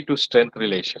energy to strength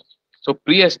relation. So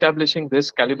pre-establishing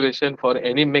this calibration for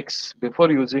any mix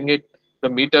before using it, the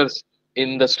meters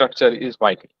in the structure is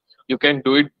vital. You can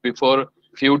do it before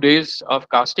few days of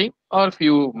casting or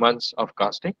few months of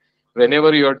casting.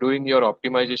 Whenever you are doing your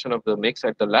optimization of the mix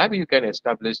at the lab, you can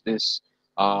establish this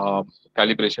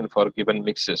calibration for given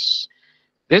mixes.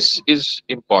 This is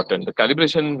important. The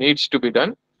calibration needs to be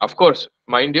done. Of course,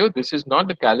 mind you, this is not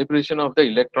the calibration of the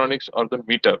electronics or the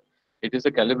meter. It is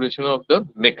the calibration of the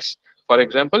mix. For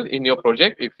example, in your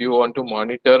project, if you want to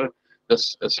monitor the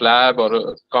slab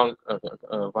or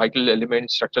vital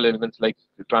elements, structural elements like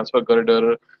transfer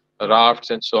girder, rafts,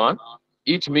 and so on,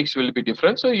 each mix will be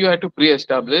different. So you have to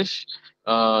pre-establish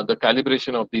the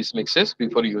calibration of these mixes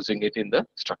before using it in the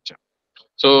structure.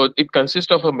 So it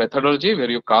consists of a methodology where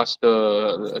you cast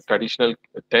the traditional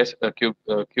test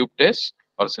cube test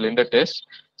or cylinder test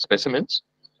specimens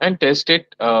and test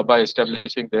it by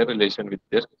establishing their relation with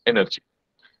their energy.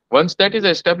 Once that is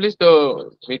established,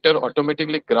 the meter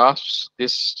automatically grasps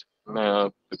this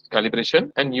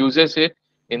calibration and uses it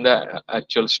in the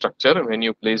actual structure when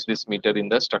you place this meter in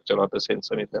the structure or the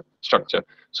sensor in the structure.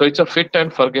 So it's a fit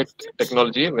and forget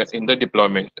technology in the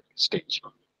deployment stage.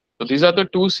 So these are the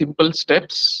two simple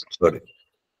steps. Sorry.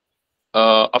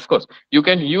 Of course, you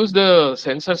can use the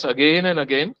sensors again and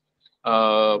again.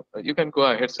 You can go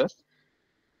ahead, sir.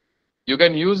 You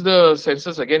can use the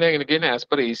sensors again and again as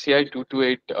per ACI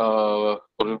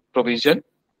 228 provision,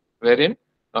 wherein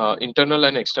internal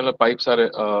and external pipes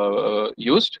are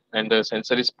used and the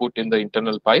sensor is put in the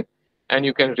internal pipe, and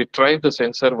you can retrieve the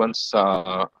sensor once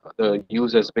the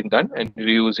use has been done and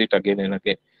reuse it again and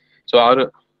again. So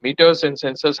our meters and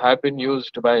sensors have been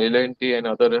used by L&T and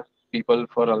other people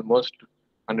for almost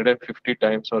 150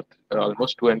 times or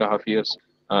almost 2.5 years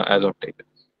as of date.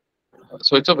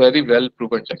 So it's a very well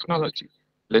proven technology.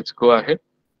 Let's go ahead.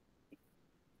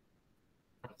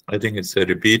 I think it's a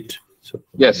repeat. So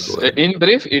yes, in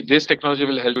brief, this technology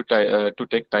will help you to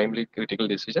take timely critical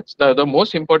decisions. The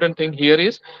most important thing here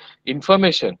is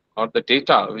information or the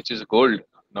data, which is gold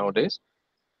nowadays,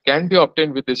 can be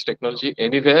obtained with this technology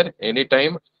anywhere,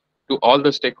 anytime, to all the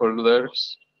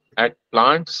stakeholders at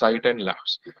plant, site, and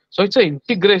labs. So it's an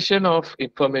integration of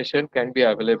information can be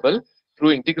available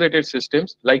through integrated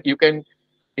systems. Like you can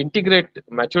integrate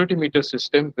maturity meter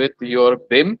system with your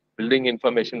BIM, building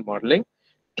information modeling,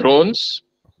 drones,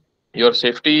 your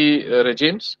safety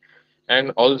regimes,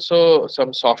 and also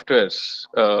some softwares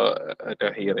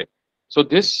at here. So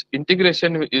this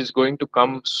integration is going to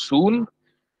come soon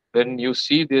when you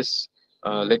see this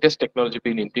latest technology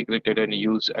being integrated and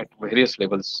used at various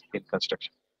levels in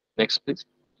construction. Next, please.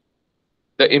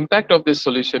 The impact of this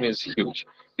solution is huge.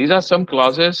 These are some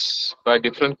clauses by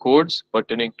different codes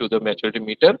pertaining to the maturity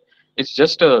meter. It's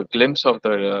just a glimpse of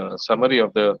the summary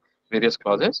of the various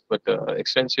clauses, but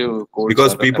extensive codes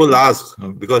Because are people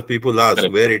available.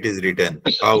 ask, where it is written,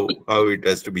 how it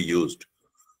has to be used.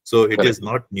 So it is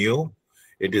not new.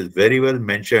 It is very well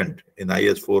mentioned in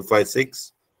IS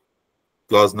 456,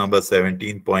 clause number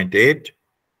 17.8,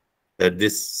 that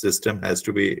this system has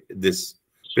to be, this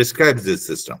prescribes this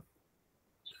system.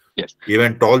 Yes.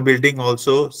 Even tall building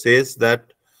also says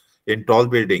that in tall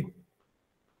building,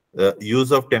 the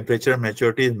use of temperature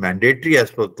maturity is mandatory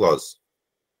as per clause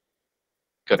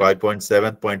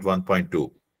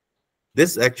 5.7.1.2.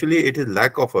 This actually, it is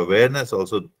lack of awareness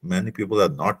also. Many people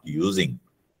are not using.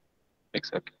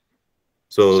 Exactly.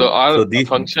 So our these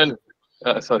function,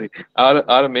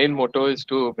 our main motto is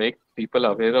to make people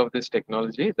aware of this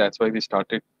technology. That's why we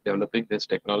started developing this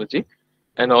technology.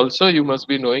 And also, you must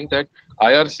be knowing that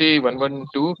IRC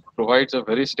 112 provides a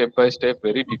very step-by-step,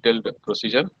 very detailed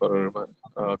procedure for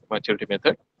maturity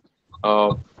method.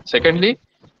 Secondly,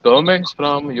 governments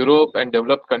from Europe and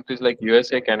developed countries like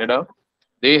USA, Canada,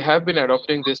 they have been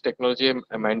adopting this technology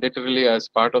mandatorily as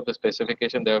part of the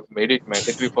specification. They have made it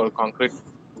mandatory for concrete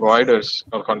providers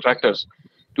or contractors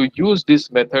to use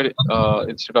this method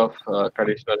instead of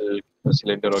traditional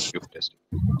cylinder or tube testing.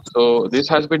 So this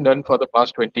has been done for the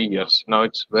past 20 years. Now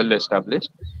it's well established.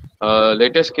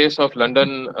 Latest case of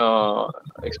London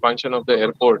expansion of the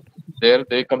airport, there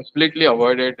they completely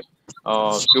avoided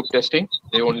tube testing.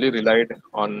 They only relied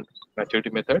on maturity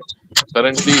method.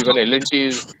 Currently, even L&T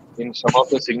is in some of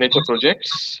the signature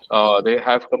projects, they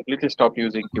have completely stopped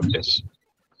using tube tests.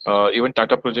 Even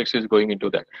Tata Projects is going into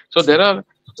that. So there are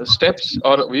steps,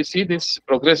 or we see this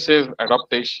progressive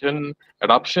adoption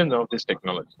of this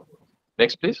technology.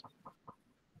 Next, please.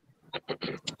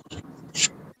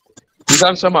 These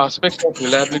are some aspects of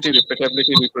reliability,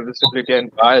 repeatability, reproducibility,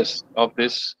 and bias of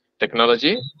this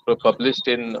technology published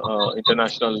in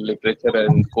international literature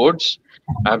and codes.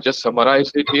 I have just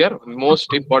summarized it here.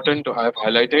 Most important to have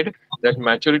highlighted that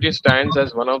maturity stands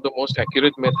as one of the most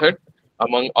accurate method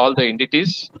among all the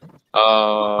entities,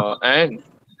 and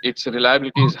its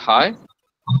reliability is high.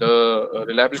 The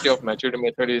reliability of maturity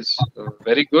method is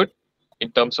very good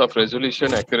in terms of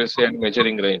resolution, accuracy, and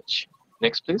measuring range.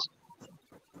 Next, please.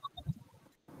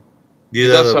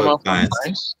 These are some our of our clients.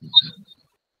 clients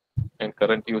and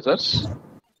current users.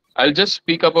 I'll just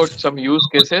speak about some use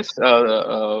cases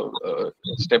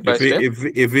step by step.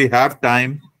 If we have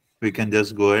time, we can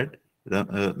just go ahead.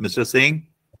 Mr. Singh,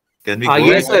 can we go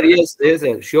yes, ahead? sir. Yes,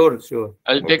 sir. Sure.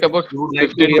 I'll take about We would like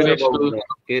to 15 hear minutes about to. the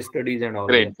case studies and all.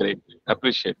 Great.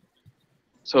 Appreciate.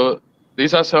 So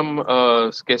these are some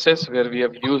cases where we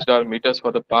have used our meters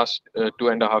for the past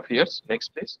 2.5 years. Next,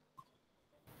 please.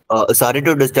 Sorry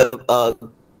to disturb.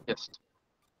 Yes.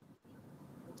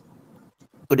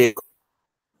 Good day.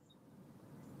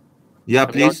 Yeah,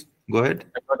 please go ahead.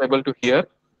 I'm not able to hear.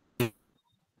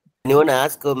 Anyone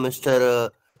ask Mr.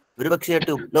 Virupakshaya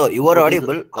to? No, you are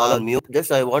audible. On mute.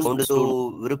 Just I want to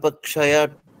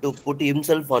Virupakshaya to put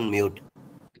himself on mute.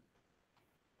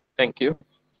 Thank you.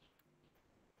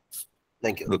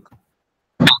 Thank you. Look.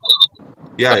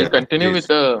 I'll continue please, with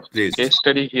the please. case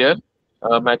study here.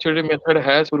 Maturity method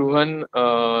has proven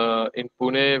in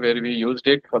Pune, where we used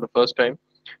it for the first time,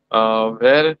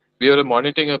 where we were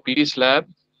monitoring a PD slab,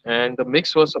 and the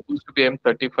mix was supposed to be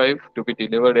M35 to be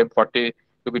delivered, M40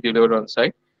 to be delivered on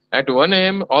site. At 1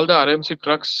 a.m., all the RMC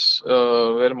trucks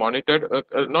were monitored,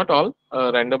 not all,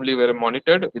 randomly were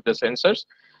monitored with the sensors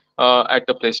at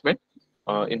the placement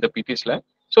in the PT slab.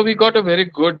 So we got a very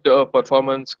good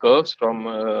performance curves from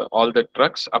all the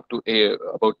trucks up to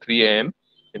about 3 a.m.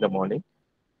 in the morning.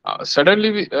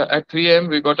 Suddenly, at 3 a.m.,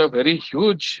 we got a very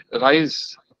huge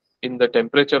rise in the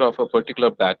temperature of a particular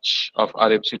batch of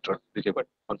RMC truck delivered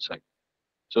on site.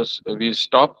 So we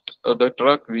stopped the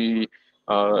truck, we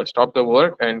stopped the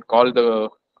work and called the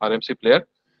RMC player,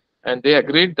 and they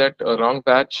agreed that a wrong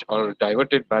batch or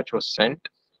diverted batch was sent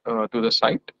to the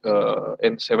site.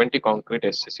 M70 concrete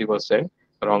SCC was sent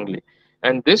wrongly,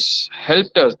 and this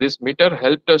helped us. This meter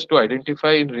helped us to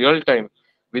identify in real time.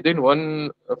 Within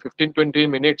 15-20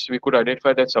 minutes, we could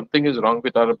identify that something is wrong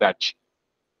with our batch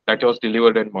that was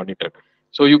delivered and monitored.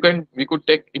 So we could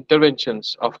take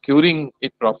interventions of curing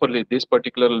it properly, this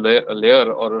particular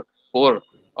layer or pore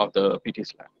of the PT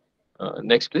slab.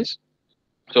 Next, please.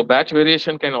 So batch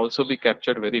variation can also be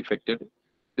captured very effectively.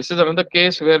 This is another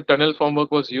case where tunnel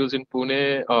formwork was used in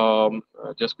Pune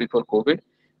just before COVID,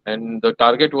 and the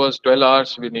target was 12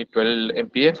 hours. We need 12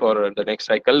 MPa for the next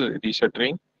cycle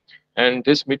reshuttering, and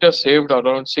this meter saved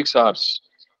around 6 hours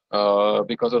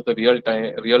because of the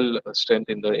real strength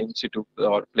in the in situ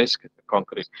or place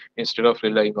concrete instead of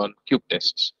relying on cube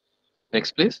tests.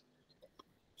 Next, please.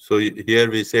 So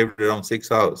here we saved around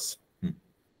 6 hours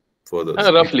for the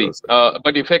Roughly,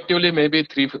 but effectively maybe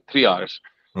 3 hours,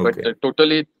 Okay. but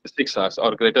totally 6 hours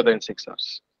or greater than 6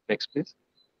 hours. Next, please.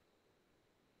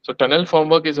 So tunnel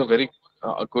formwork is a very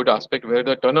good aspect where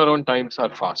the turnaround times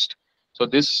are fast. So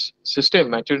this system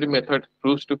maturity method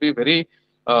proves to be very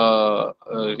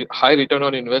high return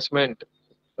on investment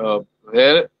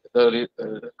where the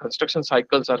construction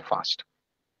cycles are fast.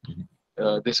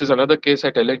 This is another case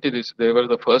at L&T. They were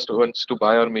the first ones to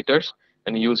buy our meters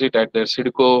and use it at their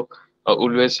Sidco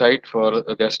Ulve site.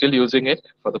 They're still using it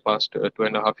for the past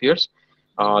 2.5 years.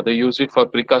 They use it for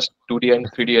precast 2D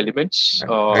and 3D elements.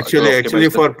 Actually,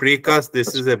 for precast,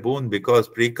 this is a boon because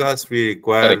precast we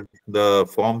require Correct. the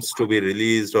forms to be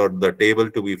released or the table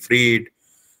to be freed,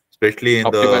 especially in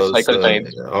Optimized cycle time.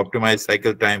 Optimized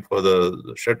cycle time for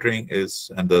the shuttering is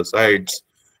and the sides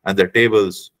and the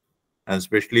tables, and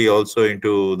especially also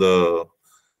into the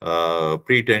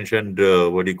pre-tensioned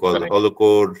Correct. hollow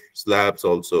core slabs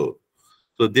also.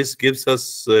 So this gives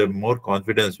us more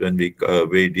confidence when we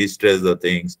de-stress the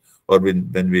things or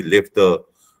when we lift the.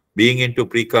 Being into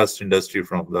precast industry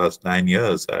from last 9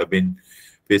 years, I've been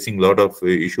facing a lot of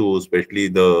issues, especially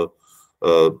the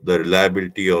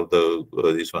reliability of the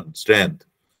this one strength.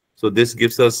 So this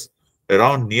gives us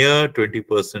around near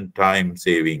 20% time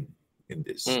saving in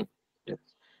this. Yes.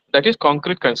 That is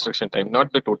concrete construction time,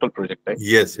 not the total project time.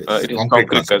 Yes, yes. It is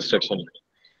concrete construction.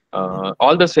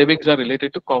 All the savings are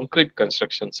related to concrete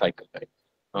construction cycle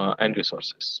time and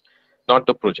resources, not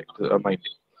the project, mind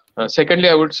you. Secondly,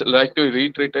 I would like to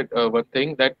reiterate one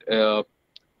thing that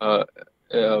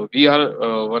we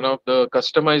are one of the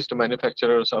customized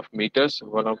manufacturers of meters,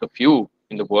 one of the few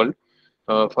in the world.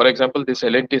 For example, this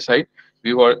L&T site,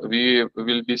 we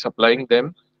will be supplying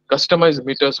them customized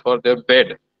meters for their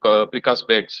precast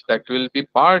beds that will be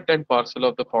part and parcel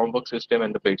of the formwork system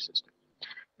and the bed system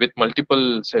with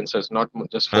multiple sensors, not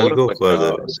just 4, I'll go but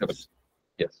further. 7.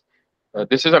 Yes.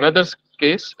 This is another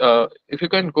case. If you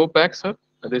can go back, sir.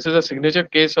 This is a signature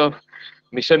case of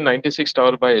Mission 96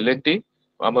 Tower by L&T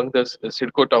among the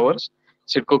Sidco towers,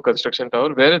 Sidco construction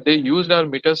tower, where they used our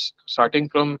meters starting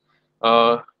from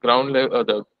the ground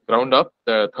up,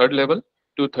 the 3rd level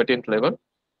to 13th level,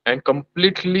 and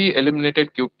completely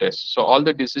eliminated cube tests. So all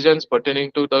the decisions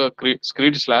pertaining to the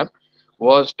screed slab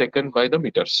was taken by the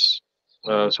meters.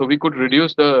 So we could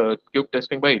reduce the cube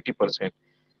testing by 80%.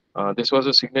 This was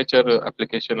a signature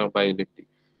application of by L&T.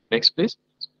 Next, please.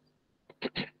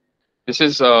 This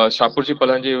is Shapurji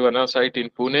Palanji Vana site in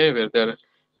Pune, where they're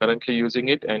currently using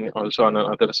it, and also on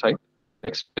another site.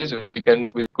 Next, please.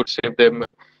 We could save them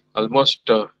almost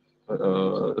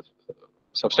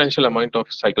substantial amount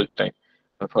of cycle time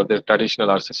for their traditional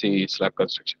RCC slab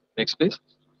construction. Next, please.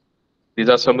 These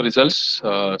are some results,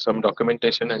 some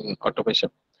documentation and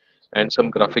automation, and some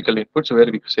graphical inputs where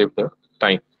we save the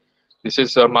time. This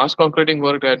is mass concreting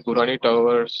work at Burani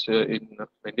Towers in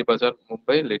Mendi Bazar,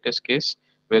 Mumbai, latest case,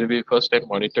 where we first time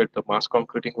monitored the mass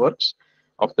concreting works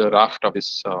of the raft of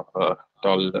this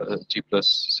tall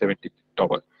G+70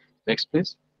 tower. Next,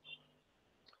 please.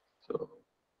 So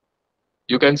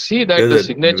you can see that the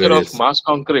signature of mass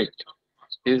concrete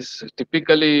is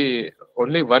typically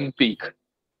only one peak,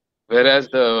 whereas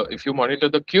if you monitor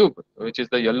the cube, which is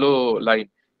the yellow line,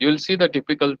 you will see the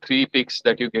typical 3 peaks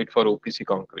that you get for OPC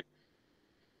concrete.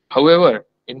 However,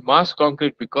 in mass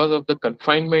concrete, because of the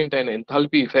confinement and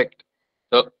enthalpy effect,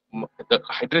 the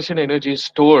hydration energy is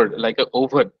stored like an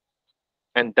oven,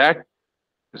 and that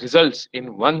results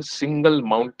in one single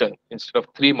mountain instead of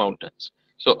 3 mountains.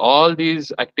 So all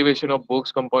these activation of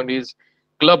Bogues compound is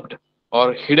clubbed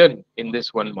or hidden in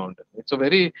this one mountain. It's a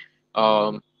very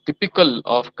typical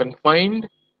of confined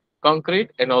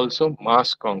concrete and also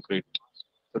mass concrete.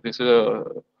 So this is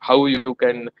how you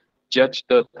can judge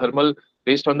the thermal.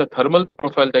 Based on the thermal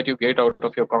profile that you get out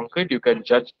of your concrete, you can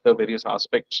judge the various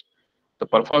aspects, the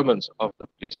performance of the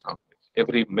piece of concrete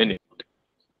every minute.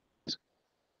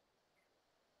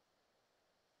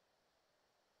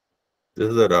 This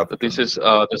is a rough. So this is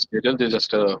the schedule. This is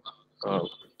just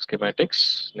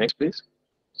schematics. Next, please.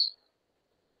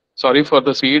 Sorry for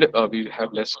the speed. We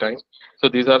have less time. So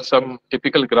these are some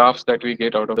typical graphs that we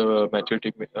get out of the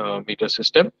maturity meter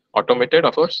system, automated,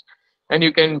 of course. And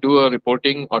you can do a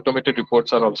reporting. Automated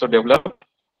reports are also developed,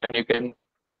 and you can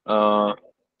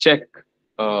check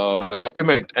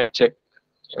document and check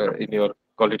in your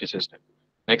quality system.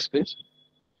 Next, please.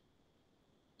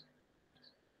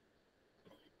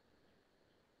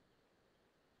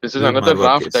 This is another Marwa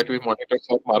raft case. that we monitored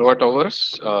for Marwa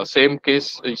towers. Same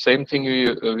case, same thing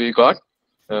we got,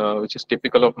 which is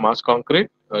typical of mass concrete.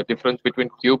 Difference between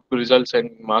cube results and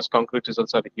mass concrete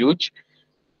results are huge.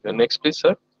 The next, please,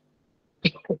 sir.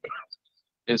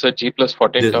 Is a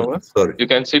G+14 tower. Sorry. You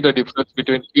can see the difference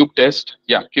between cube test.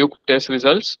 Yeah, cube test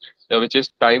results, which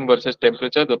is time versus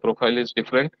temperature. The profile is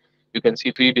different. You can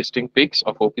see 3 distinct peaks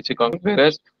of OPC concrete,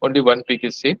 whereas only 1 peak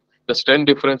is seen. The strength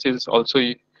difference is also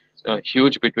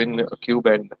huge between cube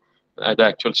and the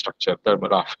actual structure, the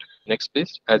raft. Next,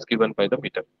 please, as given by the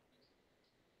meter.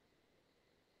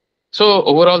 So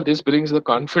overall, this brings the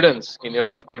confidence in your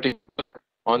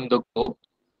on the go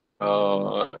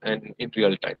and in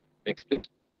real time. Next, please.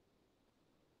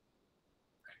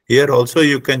 Here also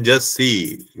you can just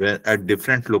see at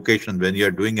different locations when you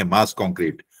are doing a mass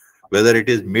concrete, whether it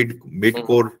is mid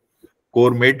core,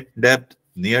 core mid depth,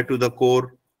 near to the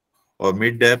core, or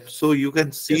mid depth. So you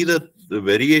can see the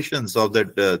variations of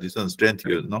that this one strength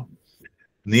here, no?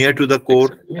 Near to the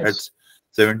core at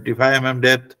 75 mm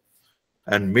depth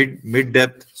and mid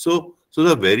depth. So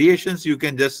the variations you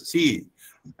can just see,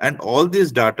 and all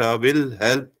this data will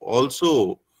help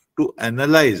also to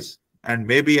analyze and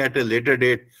maybe at a later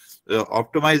date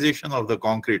optimization of the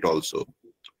concrete also.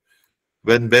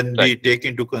 When we take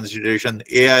into consideration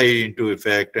AI into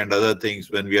effect and other things,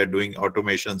 when we are doing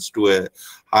automations to a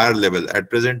higher level. At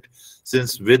present,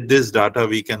 since with this data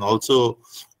we can also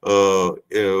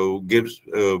give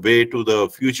way to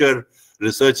the future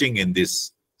researching in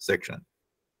this section.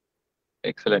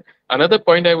 Excellent. Another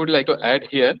point I would like to add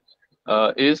here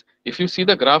is if you see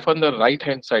the graph on the right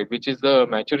hand side, which is the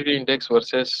maturity index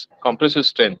versus compressive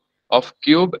strength of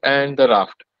cube and the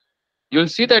raft, you'll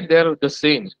see that they're the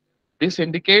same. This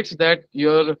indicates that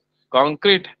your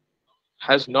concrete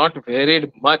has not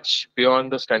varied much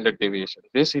beyond the standard deviation.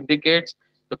 This indicates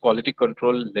the quality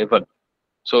control level.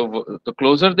 So the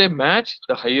closer they match,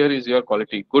 the higher is your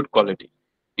quality, good quality.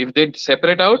 If they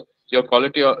separate out, your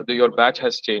quality, your batch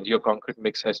has changed, your concrete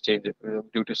mix has changed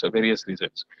due to various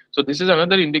reasons. So this is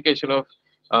another indication of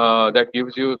that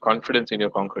gives you confidence in your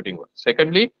concreting work.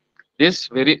 Secondly, this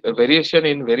variation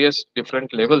in various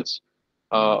different levels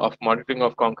of monitoring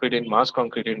of concrete in mass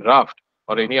concrete in raft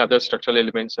or any other structural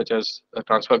elements such as a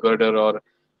transfer girder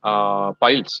or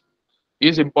piles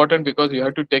is important because you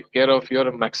have to take care of your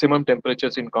maximum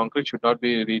temperatures in concrete should not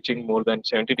be reaching more than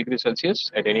 70 degrees Celsius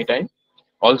at any time.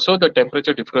 Also, the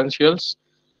temperature differentials,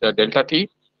 the delta T,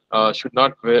 should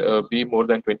not be more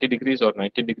than 20 degrees or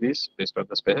 19 degrees based on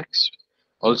the specs.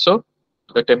 Also,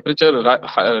 the temperature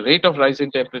rate of rise in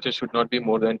temperature should not be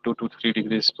more than 2 to 3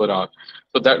 degrees per hour.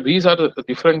 So that these are the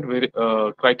different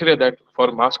criteria that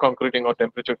for mass concreting or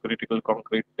temperature critical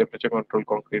concrete, temperature control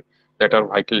concrete that are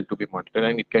vital to be monitored,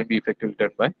 and it can be effectively done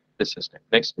by this system.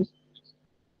 Next, please.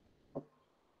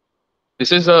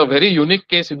 This is a very unique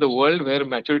case in the world where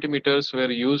maturity meters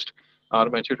were used, or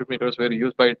maturity meters were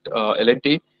used by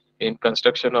L&T in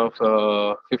construction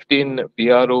of 15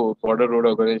 BRO, Border Road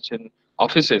Organization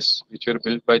offices, which were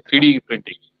built by 3D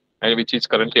printing, and which is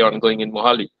currently ongoing in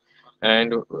Mohali.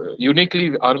 And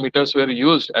uniquely, our meters were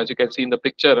used, as you can see in the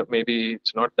picture. Maybe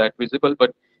it's not that visible,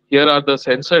 but here are the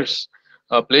sensors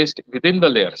placed within the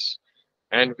layers.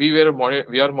 And we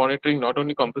are monitoring not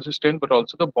only compressive strength but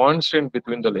also the bond strength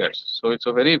between the layers. So it's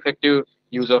a very effective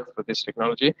use of this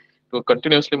technology to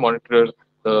continuously monitor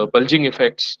the bulging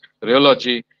effects,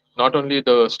 rheology, not only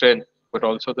the strength but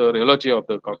also the rheology of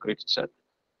the concrete itself.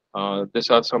 These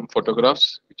are some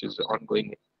photographs which is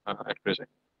ongoing at present.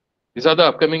 These are the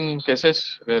upcoming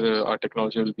cases where our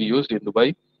technology will be used in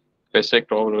Dubai.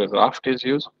 Basic or raft is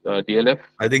used, DLF.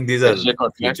 I think these are SJ future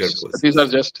contracts. courses. These are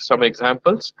just some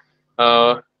examples.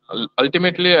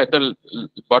 Ultimately, at the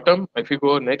bottom, if you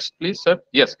go next, please, sir.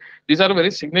 Yes, these are very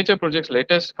signature projects.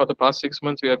 Latest for the past 6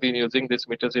 months, we have been using these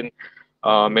meters in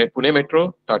Pune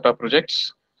Metro, Tata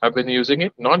projects have been using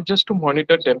it, not just to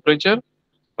monitor temperature,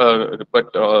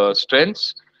 but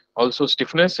strengths, also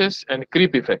stiffnesses and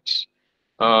creep effects.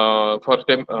 For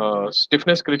them,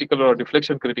 stiffness critical or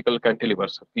deflection critical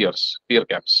cantilevers, pier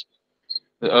caps.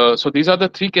 So these are the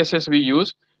 3 cases we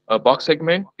use: box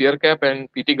segment, pier cap, and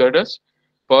PT girders.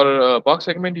 For box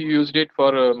segment, you used it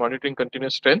for monitoring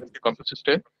continuous strength, compressive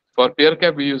strength. For pier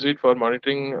cap, we use it for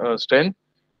monitoring strength,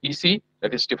 EC,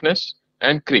 that is stiffness,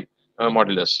 and creep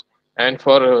modulus. And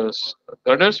for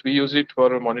girders, we use it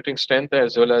for monitoring strength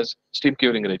as well as steam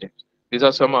curing regime. These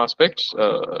are some aspects,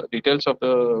 details of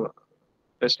the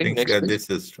testing. I think Next, please. this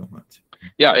is too much.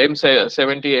 Yeah,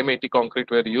 M70, M80 concrete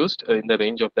were used in the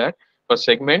range of that. For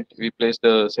segment, we placed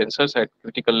the sensors at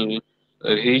critical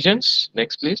regions.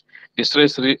 Next, please.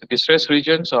 Distress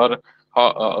regions or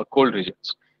cold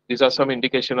regions. These are some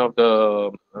indication of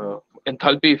the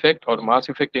enthalpy effect or mass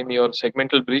effect in your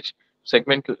segmental bridge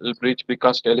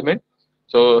precast element.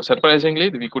 So surprisingly,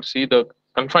 we could see the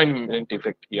confinement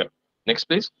effect here. Next,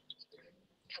 please.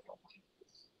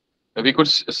 We could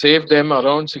save them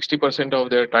around 60% of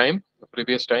their time,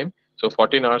 previous time. So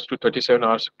 14 hours to 37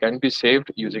 hours can be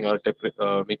saved using our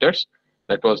meters.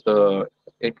 That was the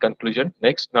in conclusion.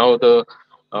 Next, now the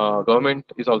government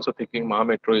is also thinking, Maha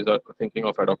Metro is thinking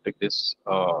of adopting this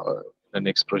the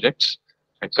next projects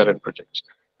and current projects.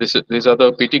 These are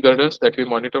the PT girders that we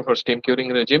monitor for steam curing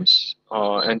regimes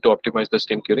and to optimize the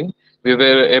steam curing. We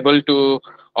were able to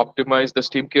optimize the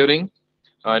steam curing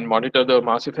and monitor the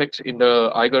mass effects in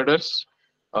the eye girders.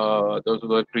 Those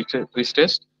were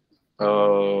pre-test.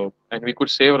 And we could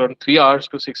save around 3 hours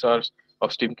to 6 hours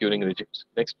of steam curing regimes.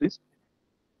 Next, please.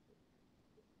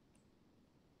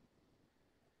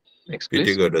 Next,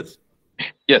 please.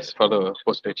 Yes, for the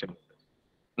post-station.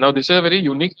 Now, this is a very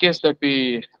unique case that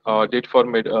we did for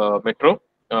Metro,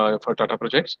 for Tata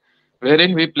projects,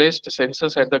 wherein we placed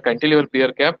sensors at the cantilever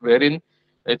pier cap, wherein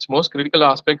its most critical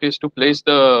aspect is to place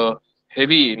the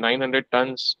heavy 900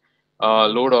 tons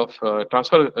load of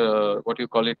transfer, what you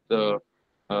call it, the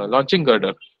launching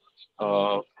girder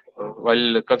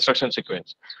while construction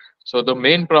sequence. So the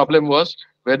main problem was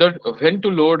when to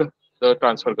load the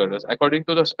transfer girders. According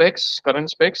to the specs,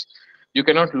 current specs, you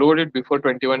cannot load it before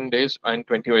 21 days and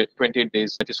 28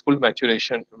 days. That is full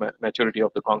maturity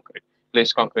of the concrete,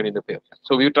 placed concrete in the pier.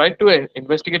 So we tried to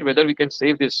investigate whether we can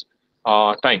save this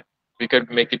time. We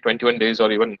could make it 21 days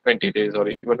or even 20 days or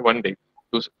even 1 day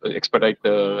to expedite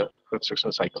the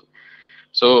construction cycle.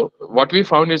 So what we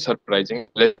found is surprising.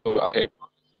 Let's go ahead.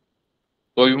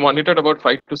 So we monitored about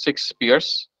 5 to 6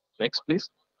 piers. Next, please.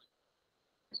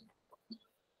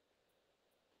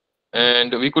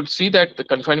 And we could see that the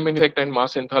confinement effect and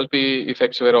mass enthalpy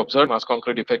effects were observed, mass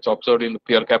concrete effects observed in the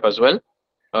pier cap as well,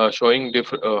 showing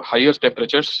higher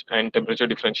temperatures and temperature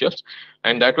differentials.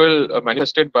 And that will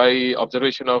manifested by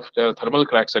observation of the thermal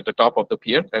cracks at the top of the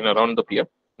pier and around the pier.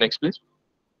 Next, please.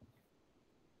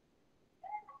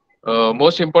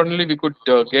 Most importantly, we could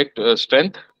get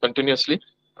strength continuously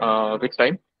with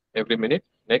time, every minute.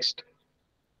 Next.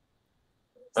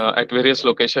 At various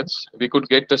locations, we could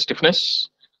get the stiffness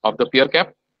of the pier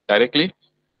cap directly.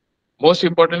 Most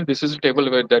important, this is a table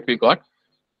that we got.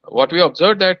 What we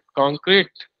observed that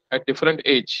concrete at different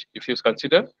age, if you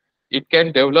consider, it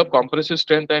can develop compressive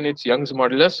strength and its Young's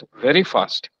modulus very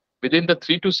fast. Within the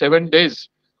 3 to 7 days,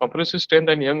 compressive strength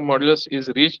and Young modulus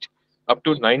is reached up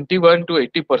to 91 to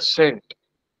 80%,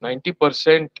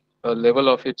 90% level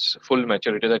of its full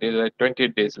maturity, that is at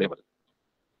 28 days level.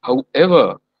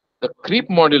 However, the creep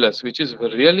modulus, which is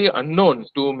really unknown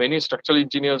to many structural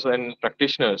engineers and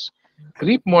practitioners,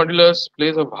 creep modulus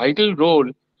plays a vital role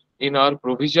in our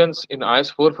provisions in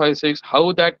IS 456,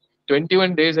 how that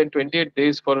 21 days and 28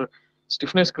 days for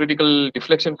stiffness critical,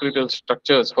 deflection critical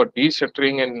structures for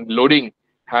de-shuttering and loading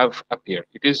have appeared.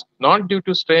 It is not due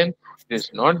to strength, it is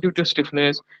not due to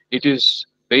stiffness, it is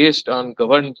based on,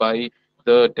 governed by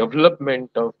the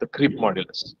development of the creep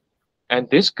modulus. And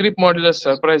this creep modulus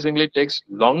surprisingly takes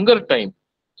longer time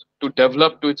to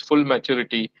develop to its full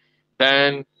maturity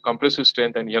than compressive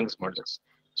strength and Young's modulus.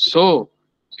 So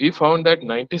we found that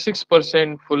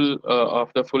 96% of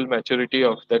the full maturity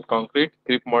of that concrete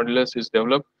creep modulus is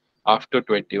developed after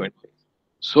 21 days.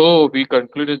 So we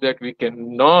concluded that we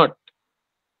cannot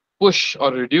push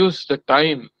or reduce the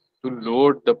time to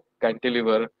load the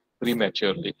cantilever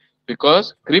prematurely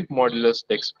because creep modulus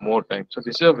takes more time. So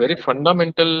this is a very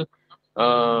fundamental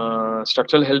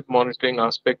structural health monitoring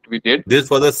aspect we did. This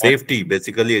for the safety,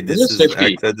 basically. This is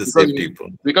safety. acts as the safety.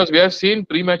 Because we have seen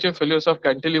premature failures of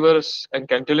cantilevers and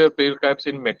cantilever pier caps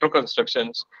in metro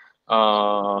constructions.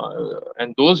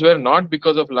 And those were not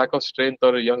because of lack of strength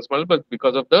or Young's model, but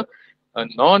because of the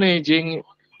non-aging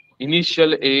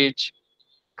initial age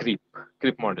creep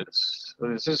models. So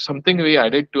this is something we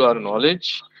added to our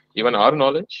knowledge, even our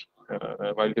knowledge,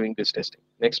 while doing this testing.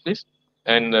 Next, please.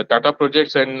 And Tata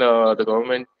projects and the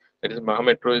government, that is Maha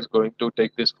Metro, is going to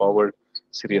take this forward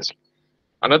seriously.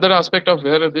 Another aspect of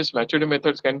where these maturity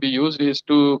methods can be used is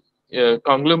to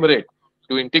conglomerate,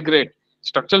 to integrate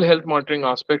structural health monitoring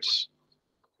aspects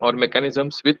or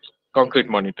mechanisms with concrete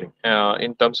monitoring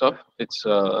in terms of its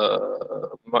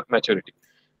maturity.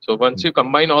 So once you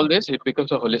combine all this, it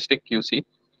becomes a holistic QC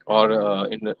or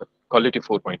in quality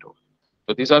 4.0.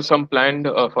 So these are some planned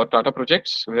for Tata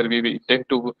projects where we intend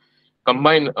to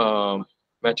combine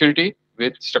maturity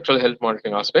with structural health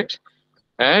monitoring aspects.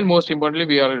 And most importantly,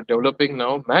 we are developing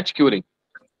now match curing,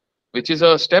 which is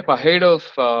a step ahead of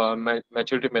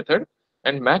maturity method.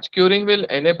 And match curing will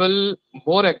enable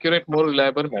more accurate, more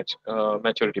reliable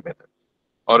maturity method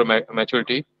or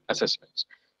maturity assessments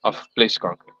of placed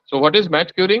concrete. So what is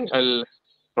match curing? I'll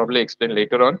probably explain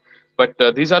later on. But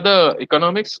these are the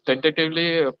economics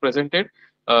tentatively presented.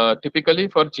 Typically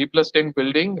for G+10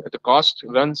 building, the cost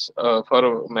runs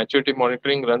for maturity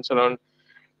monitoring runs around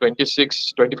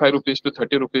 25 rupees to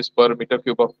 30 rupees per meter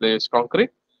cube of placed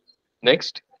concrete.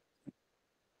 Next,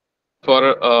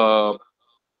 for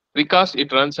precast,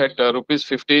 it runs at rupees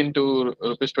 15 to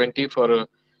rupees 20 for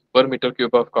per meter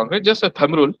cube of concrete. Just a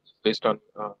thumb rule based on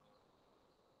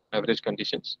average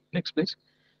conditions. Next, please.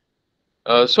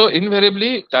 So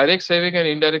invariably, direct saving and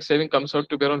indirect saving comes out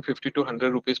to be around 50 to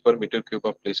 100 rupees per meter cube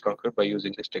of placed concrete by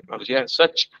using this technology and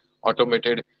such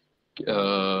automated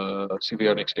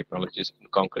CVRX technologies in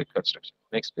concrete construction.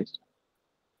 Next, please.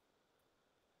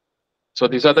 So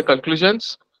these are the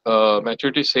conclusions.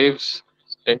 Maturity saves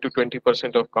 10 to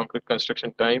 20% of concrete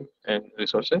construction time and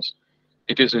resources.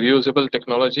 It is reusable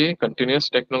technology, continuous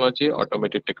technology,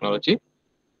 automated technology,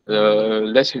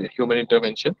 less human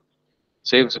intervention,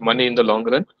 saves money in the long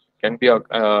run, can be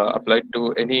applied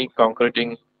to any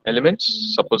concreting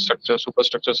elements, suppose structure,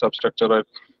 superstructure, substructure, or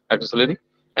auxiliary,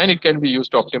 and it can be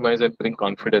used to optimize and bring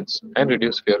confidence and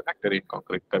reduce fear factor in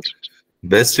concrete construction.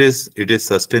 Best is it is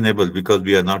sustainable because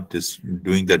we are not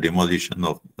doing the demolition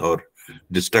of or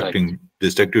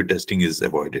destructive testing is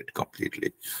avoided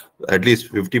completely. At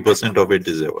least 50% of it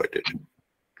is avoided.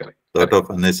 Correct. A lot of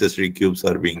unnecessary cubes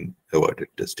are being avoided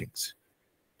testings.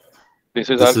 This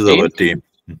is our team.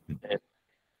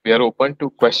 We are open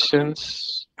to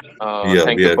questions.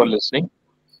 Thank you for listening.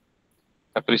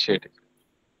 Appreciate it.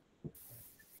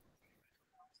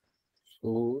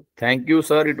 So thank you,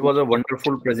 sir. It was a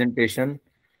wonderful presentation.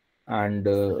 And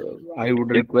I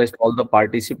would request all the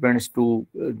participants to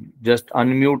just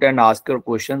unmute and ask your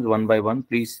questions one by one,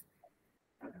 please.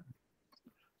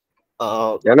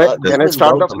 Can I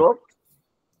start the floor?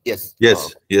 Yes.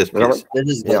 Yes, please. This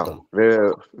is Gautam.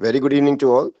 Very good evening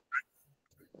to all.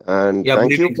 And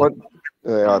thank you for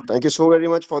thank you so very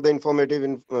much for the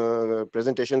informative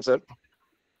presentation, sir.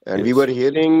 And we were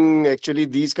hearing actually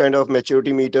these kind of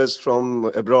maturity meters from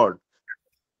abroad,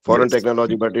 foreign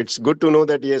technology, but it's good to know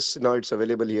that yes, now it's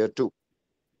available here too.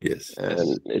 Yes.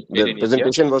 And the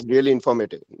presentation was really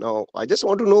informative. Now, I just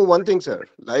want to know one thing, sir.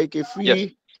 Like if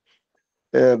we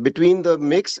between the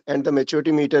mix and the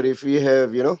maturity meter, if we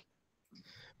have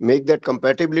make that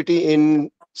compatibility in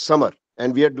summer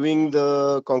and we are doing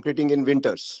the concreting in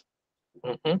winters,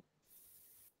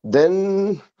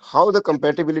 then how the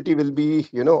compatibility will be,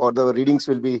 or the readings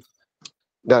will be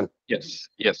done? Yes.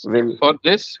 For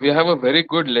this, we have a very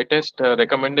good latest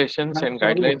recommendations and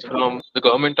guidelines from the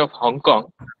government of Hong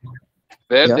Kong,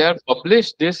 where they have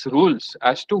published these rules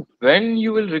as to when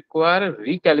you will require a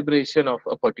recalibration of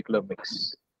a particular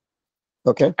mix.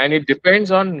 Okay. And it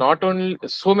depends on not only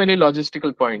so many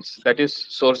logistical points, that is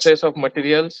sources of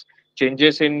materials,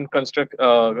 changes in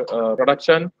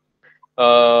production,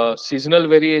 seasonal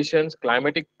variations,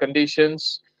 climatic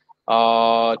conditions,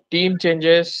 team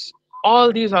changes,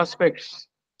 all these aspects.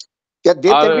 Yeah,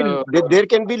 there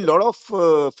can be a lot of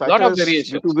factors variations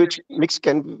due to which mix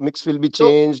will be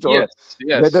changed, or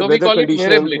yes. So we call it conditions.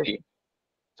 variability.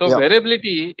 So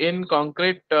variability in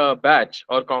concrete batch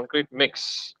or concrete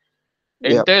mix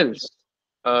entails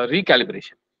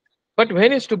recalibration. But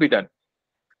when is to be done?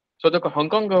 So the Hong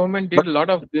Kong government did a lot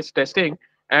of this testing,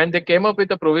 and they came up with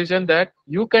a provision that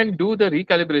you can do the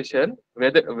recalibration,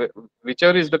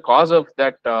 whichever is the cause of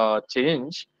that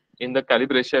change in the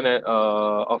calibration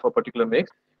of a particular mix.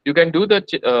 You can do the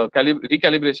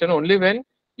recalibration only when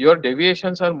your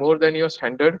deviations are more than your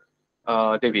standard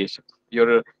deviation.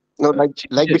 Your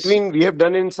like between we have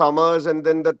done in summers, and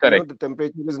then the the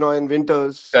temperature is now in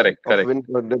winters. Correct.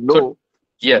 The low.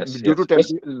 Due to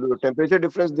temperature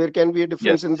difference, there can be a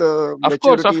difference in the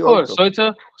maturity. Of course. So it's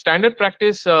a standard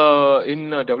practice in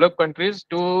developed countries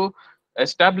to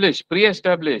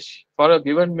pre-establish for a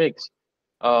given mix.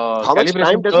 How much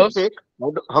time does it take?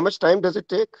 How much time does it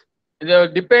take?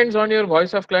 It depends on your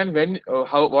voice of client.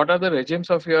 What are the regimes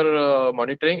of your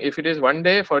monitoring? If it is 1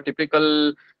 day for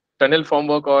typical tunnel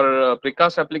formwork or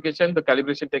precast application, the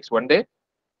calibration takes 1 day.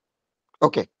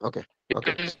 Okay.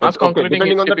 Mass concreting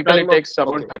typically takes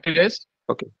about 30 days.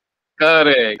 Okay.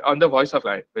 Correct. On the voice of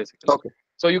client, basically. Okay.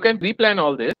 So you can pre-plan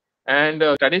all this, and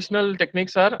traditional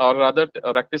techniques are, or rather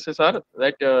practices are,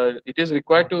 that it is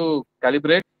required to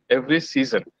calibrate every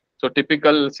season. So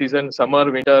typical season,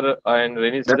 summer, winter, and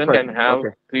rainy season can have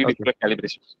three different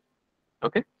calibrations.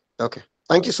 Okay. Okay.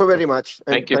 Thank you so very much.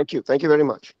 And Thank you. Thank you. Thank you very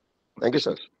much. Thank you,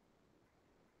 sir.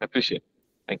 Appreciate.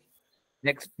 Thank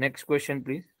you. Next question,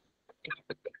 please.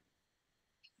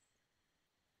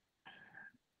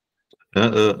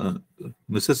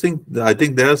 Mr. Singh, I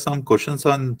think there are some questions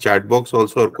on chat box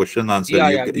also, or question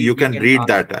answer. You can read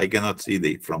that. I cannot see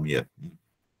the from here.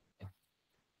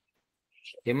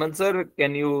 Hemant sir,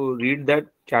 can you read that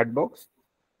chat box?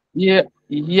 Yeah.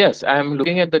 Yes, I am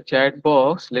looking at the chat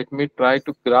box. Let me try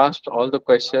to grasp all the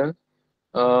questions.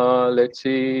 Let's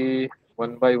see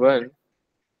one by one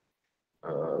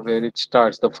where it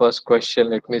starts. The first question.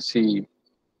 Let me see.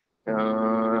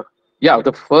 Yeah,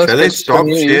 the first Shall I stop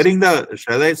question sharing the?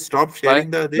 Shall I stop sharing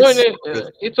the No,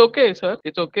 this? it's okay, sir.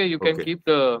 It's okay. You can Okay. keep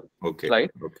the Okay.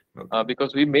 slide Okay.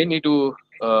 because we may need to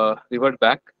revert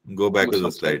back. Go back to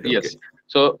the slide. Yes. Okay.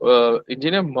 So,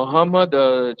 Engineer Muhammad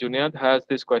Junaid has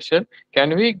this question: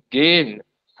 can we gain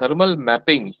thermal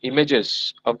mapping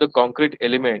images of the concrete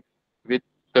element with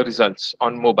the results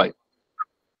on mobile?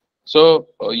 So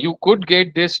you could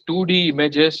get these 2D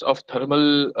images of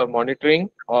thermal monitoring,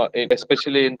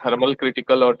 especially in thermal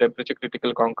critical or temperature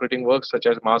critical concreting works such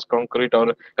as mass concrete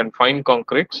or confined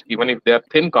concretes, even if they are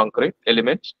thin concrete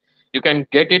elements. You can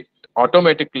get it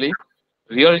automatically,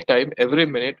 real time, every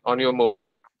minute on your mobile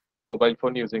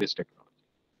phone using this technology.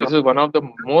 This is one of the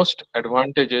most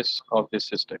advantages of this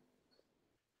system.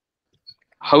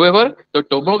 However, the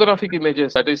tomographic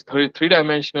images, that is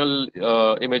three-dimensional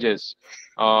images,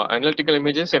 analytical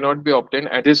images cannot be obtained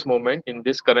at this moment in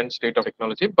this current state of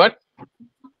technology, but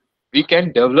we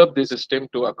can develop this system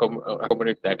to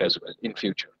accommodate that as well in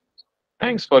future.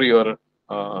 Thanks for your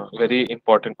very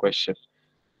important question.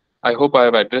 I hope I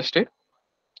have addressed it.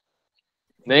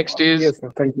 Next is, yes,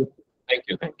 sir. Thank you. Thank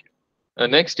you.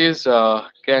 Next is,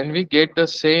 can we get the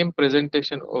same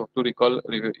presentation to recall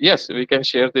review? Yes, we can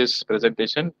share this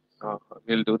presentation.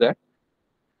 We'll do that.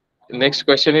 Next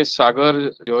question is Sagar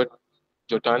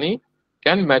Jotani.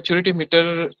 Can maturity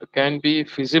meter can be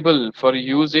feasible for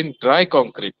use in dry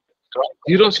concrete,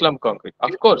 zero slump concrete?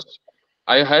 Of course.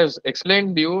 I have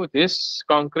explained you this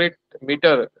concrete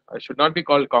meter should not be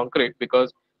called concrete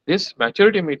because this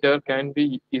maturity meter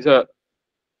is a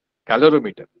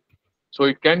calorimeter. So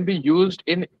it can be used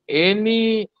in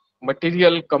any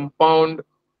material compound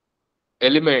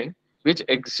element which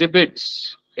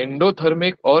exhibits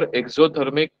endothermic or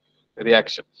exothermic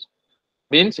reactions.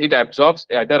 Means it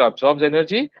either absorbs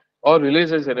energy or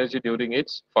releases energy during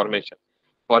its formation.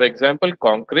 For example,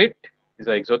 concrete is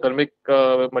an exothermic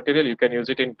material. You can use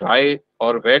it in dry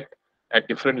or wet at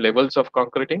different levels of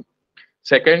concreting.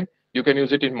 Second, you can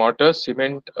use it in mortars,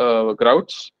 cement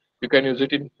grouts. You can use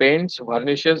it in paints,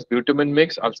 varnishes, bitumen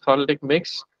mix, asphaltic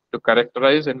mix to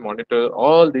characterize and monitor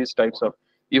all these types of,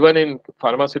 even in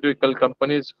pharmaceutical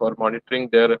companies for monitoring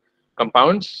their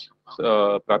compounds,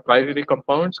 proprietary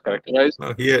compounds, characterize.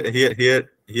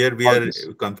 Here we are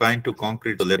confined to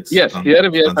concrete. So let's here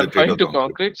we are confined to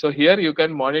concrete. So here you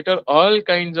can monitor all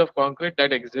kinds of concrete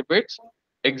that exhibits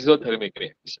exothermic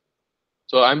reaction.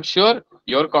 So I'm sure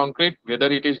your concrete, whether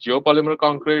it is geopolymer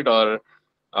concrete or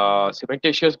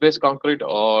cementitious based concrete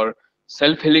or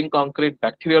self-healing concrete,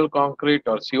 bacterial concrete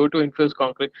or CO2 infused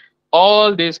concrete,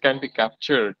 all these can be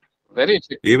captured very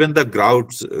effectively. Even the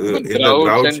grouts, in the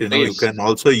grouts, you can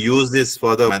also use this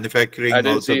for the manufacturing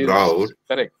grout.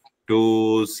 Correct.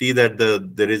 To see that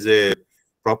there is a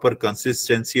proper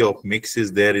consistency of mix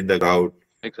is there in the grout.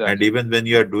 Exactly. And even when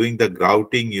you are doing the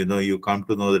grouting, you come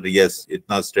to know that yes,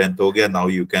 itna strength ho gaya, now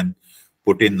you can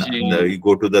put in, you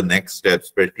go to the next step.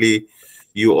 Especially,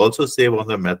 you also save on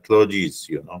the methodologies.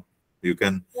 You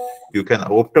can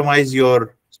optimize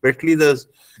your, especially the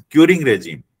curing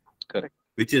regime. Correct.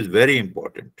 Which is very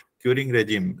important. Curing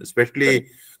regime, especially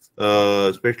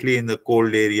in the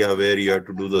cold area where you have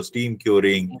to do the steam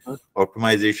curing,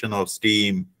 optimization of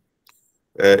steam.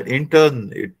 In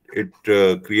turn,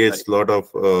 it creates a lot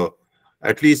of,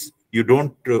 at least you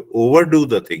don't overdo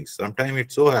the things. Sometimes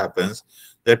it so happens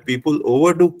that people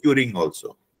overdo curing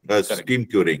also, steam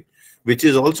curing, which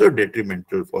is also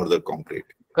detrimental for the concrete.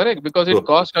 Correct, because it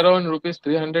costs around rupees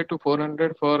 300 to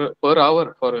 400 per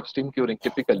hour for steam curing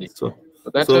typically. So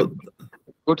that's a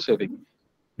good saving.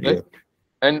 Right? Yeah.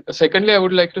 And secondly, I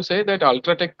would like to say that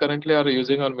Ultratech currently are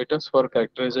using our meters for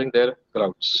characterizing their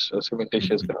grouts,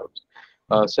 cementitious grouts.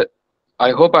 So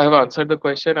I hope I have answered the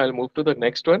question. I'll move to the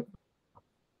next one.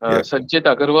 Sanjit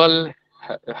Agarwal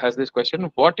has this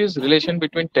question. What is relation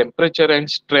between temperature and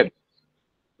strength?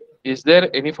 Is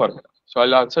there any formula? So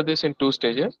I'll answer this in two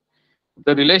stages.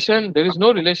 the relation, there is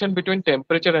no relation between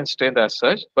temperature and strength as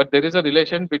such, but there is a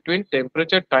relation between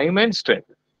temperature, time, and strength.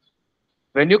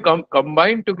 When you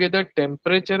combine together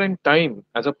temperature and time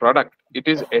as a product, it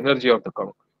is energy of the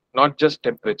concrete, not just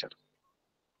temperature.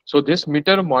 So this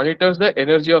meter monitors the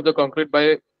energy of the concrete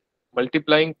by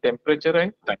multiplying temperature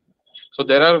and time. So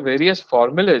there are various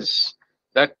formulas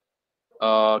that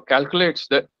calculates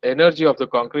the energy of the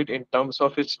concrete in terms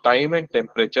of its time and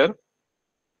temperature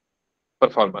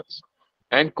performance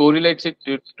and correlates it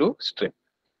to strength.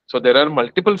 So there are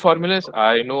multiple formulas.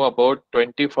 I know about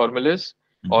 20 formulas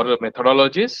or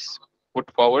methodologies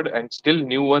put forward, and still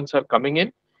new ones are coming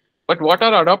in. But what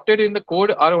are adopted in the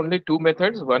code are only two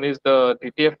methods. One is the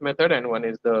TTF method and one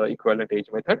is the equivalent age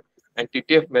method. And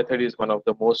TTF method is one of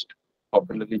the most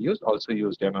popularly used, also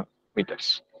used in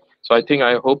meters. So I think,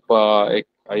 I hope I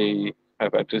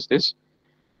have addressed this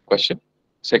question.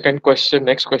 Second question,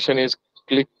 next question is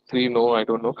click 3. No, I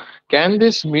don't know. Can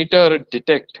this meter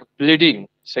detect bleeding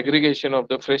segregation of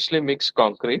the freshly mixed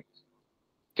concrete?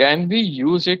 Can we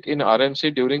use it in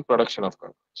RMC during production of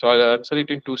concrete? So I'll answer it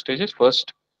in two stages.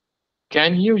 First,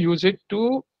 can you use it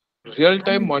to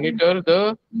real-time monitor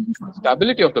the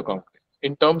stability of the concrete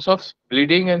in terms of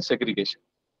bleeding and segregation?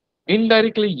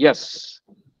 Indirectly, yes.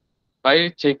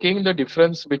 By checking the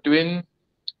difference between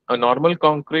a normal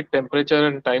concrete temperature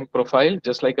and time profile,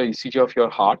 just like a ECG of your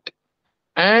heart,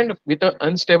 and with an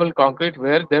unstable concrete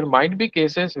where there might be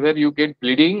cases where you get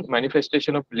bleeding,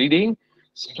 manifestation of bleeding,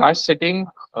 splash setting,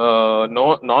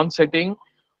 non-setting,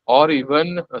 or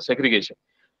even segregation.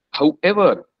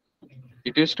 However,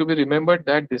 it is to be remembered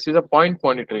that this is a point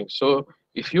monitoring. So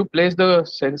if you place the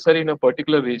sensor in a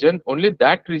particular region, only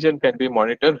that region can be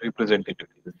monitored representatively.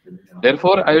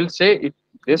 Therefore, I will say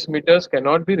these meters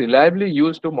cannot be reliably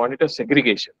used to monitor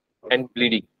segregation and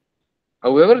bleeding.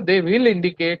 However, they will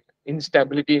indicate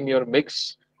instability in your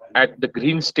mix at the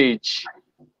green stage,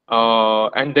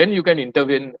 and then you can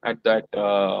intervene at that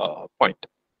point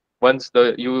once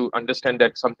you understand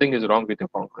that something is wrong with your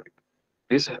concrete.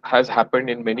 This has happened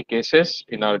in many cases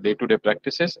in our day-to-day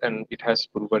practices, and it has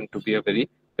proven to be a very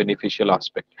beneficial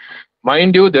aspect.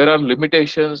 Mind you, there are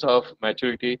limitations of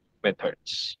maturity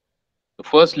methods. The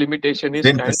first limitation is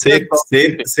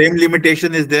same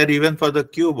limitation is there even for the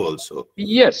cube also.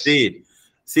 Yes. See,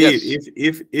 yes.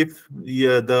 if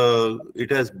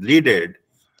it has bleeded,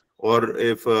 or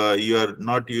if you are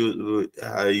not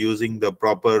using the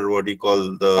proper, what you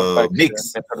call the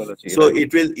mix, so right,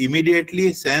 it will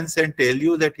immediately sense and tell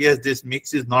you that yes, this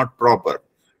mix is not proper.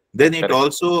 Then it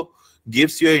also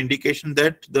gives you an indication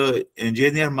that the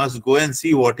engineer must go and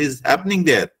see what is happening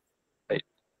there. Right.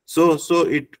 So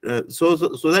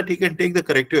that he can take the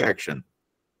corrective action.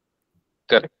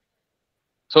 Correct.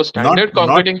 So standard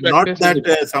concreting practice, not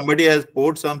that somebody has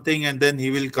poured something and then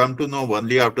he will come to know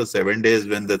only after 7 days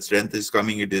when the strength is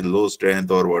coming, it is low strength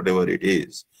or whatever it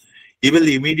is. He will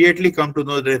immediately come to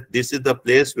know that this is the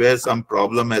place where some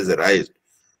problem has arisen.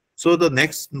 So the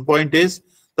next point is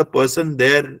the person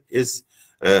there is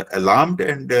alarmed,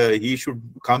 and he should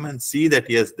come and see that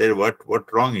yes, there what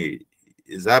wrong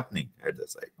is happening at the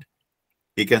site.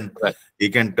 He can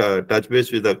touch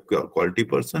base with the quality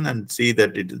person and see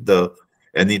that it is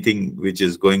anything which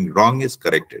is going wrong is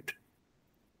corrected.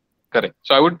 Correct.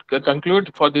 So I would conclude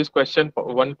for this question,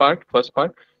 first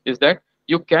part is that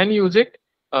you can use it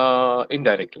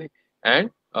indirectly and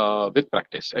with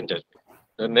practice and judgment.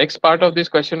 The next part of this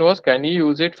question was, can you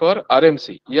use it for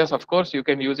RMC? Yes, of course, you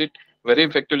can use it very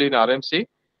effectively in RMC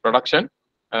production,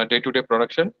 day-to-day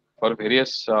production for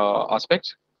various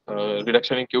aspects,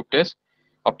 reduction in cube test,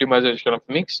 optimization of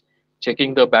mix,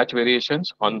 checking the batch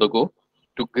variations on the go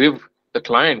to give the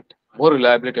client more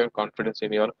reliability and confidence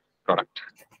in your product,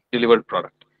 delivered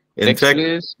product. In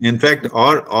fact,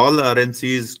 all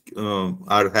RMCs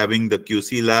are having the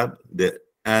QC lab,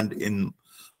 and in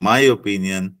my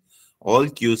opinion, all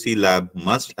QC lab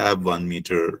must have 1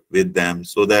 meter with them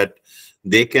so that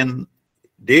they can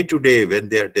day to day, when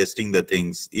they are testing the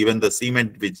things, even the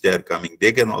cement which they are coming,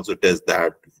 they can also test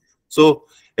that. So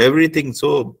everything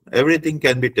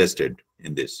can be tested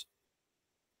in this.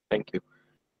 Thank you.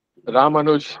 Ram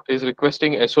Anuj is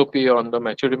requesting SOP on the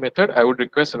maturity method. I would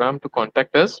request Ram to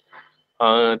contact us.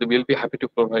 We'll be happy to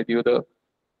provide you the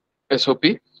SOP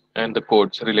and the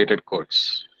codes, related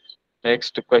codes.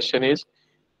 Next question is,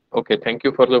 okay, thank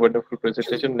you for the wonderful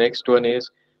presentation. Next one is,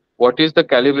 what is the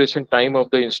calibration time of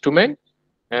the instrument?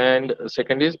 And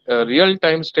second is,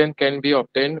 real-time strength can be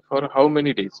obtained for how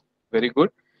many days? Very good.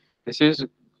 This is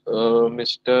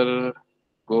Mr.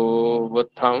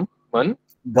 Gautam.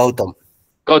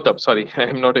 Gautam, sorry, I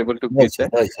am not able to get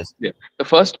that. Yeah. The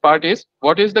first part is,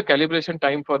 what is the calibration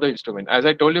time for the instrument? As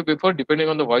I told you before, depending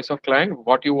on the voice of client,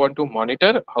 what you want to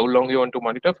monitor, how long you want to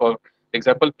monitor. For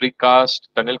example, precast,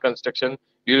 tunnel construction,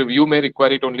 you may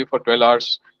require it only for 12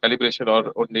 hours calibration,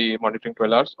 or only monitoring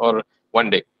 12 hours, or 1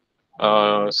 day.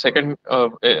 Second,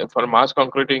 for mass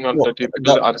concreting on the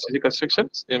typical RCC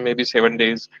constructions, it may be 7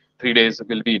 days, 3 days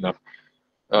will be enough.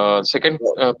 Second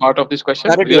part of this question.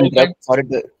 Sorry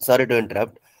to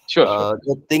interrupt. Sure.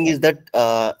 The thing is that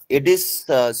it is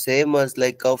same as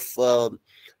like of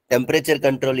temperature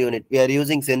control unit. We are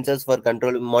using sensors for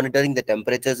monitoring the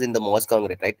temperatures in the Moss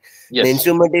concrete, right? Yes. The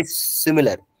instrument is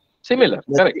similar.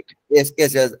 Correct. Yes.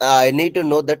 I need to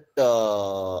know that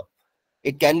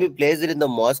it can be placed in the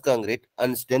Moss concrete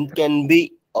and strength can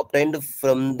be obtained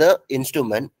from the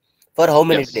instrument for how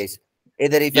many days?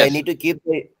 Either if I need to keep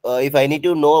if I need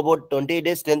to know about 20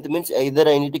 days strength, means either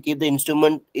I need to keep the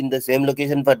instrument in the same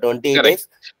location for 28 days.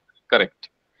 Correct.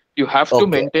 You have to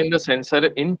maintain the sensor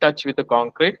in touch with the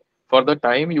concrete for the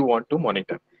time you want to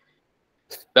monitor.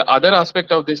 The other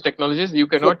aspect of this technology is you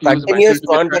cannot use continuous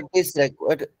contact is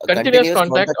required. Continuous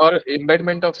contact or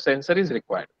embedment of sensor is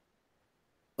required.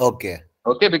 Okay,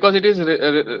 because it is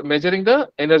measuring the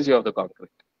energy of the concrete.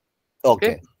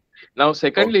 Okay. Now,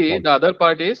 secondly, the other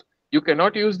part is you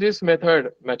cannot use this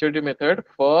method, maturity method,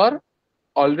 for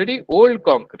already old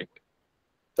concrete.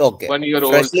 1 year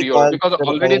old, 3 year old, because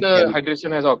already the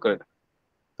hydration has occurred.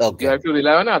 You have to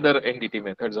rely on other NDT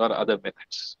methods or other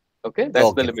methods. Okay,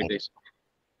 that's the limitation.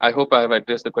 I hope I have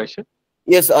addressed the question.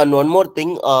 Yes, and one more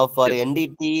thing, for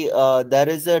NDT, there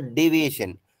is a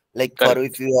deviation. Like for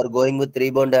if you are going with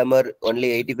rebound hammer,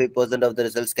 only 85% of the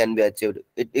results can be achieved.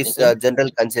 It is a general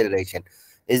consideration.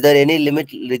 Is there any limit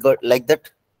like that?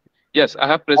 Yes, I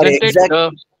have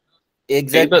presented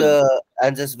exact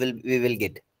answers we will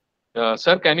get.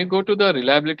 Sir, can you go to the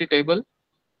reliability table?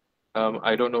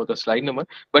 I don't know the slide number,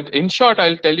 but in short,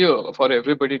 I'll tell you for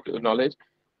everybody to knowledge,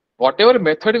 whatever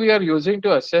method we are using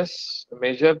to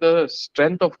measure the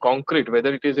strength of concrete,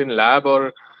 whether it is in lab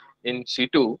or in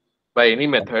situ by any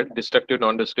method, destructive,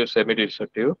 non-destructive,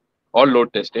 semi-destructive, or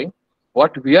load testing,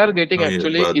 what we are getting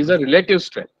actually is a relative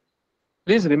strength.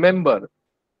 Please remember,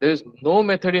 there is no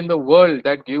method in the world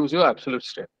that gives you absolute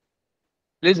strength.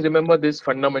 Please remember this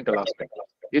fundamental aspect.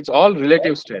 It's all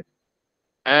relative strength.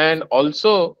 And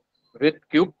also with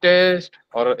cube test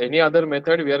or any other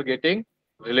method, we are getting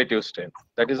relative strength.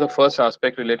 That is the first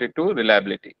aspect related to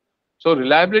reliability. So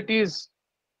reliability is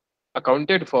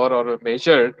accounted for or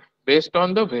measured based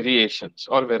on the variations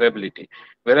or variability.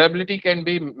 Variability can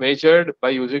be measured by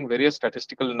using various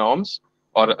statistical norms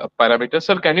or parameters.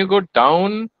 Sir, can you go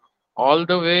down all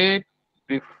the way?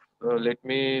 Let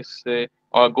me say,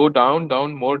 or go down,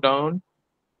 more down.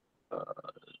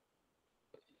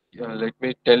 Let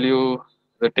me tell you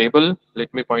the table.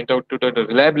 Let me point out to the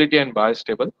reliability and bias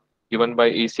table given by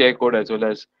ACI code as well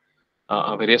as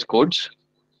various codes.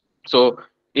 So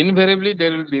invariably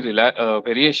there will be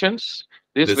variations.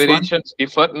 These variations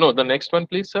differ. No, the next one,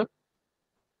 please, sir.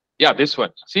 Yeah, this one.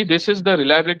 See, this is the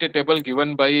reliability table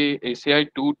given by ACI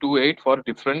 228 for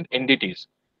different entities.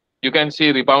 You can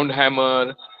see rebound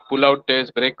hammer, pull-out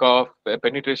test, break-off,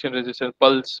 penetration resistance,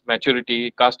 pulse,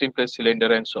 maturity, cast-in-place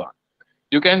cylinder, and so on.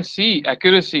 You can see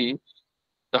accuracy.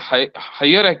 The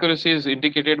higher accuracy is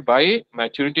indicated by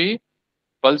maturity,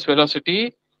 pulse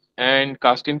velocity, and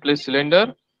cast-in-place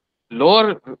cylinder.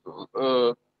 Lower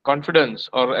confidence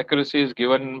or accuracy is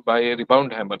given by a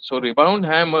rebound hammer. So rebound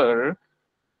hammer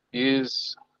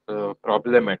is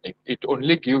problematic. It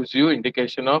only gives you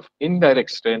indication of indirect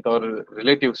strength or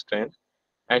relative strength,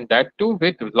 and that too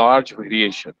with large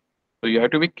variation. So you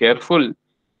have to be careful.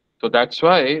 So that's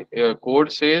why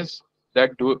code says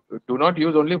that do not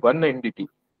use only one entity.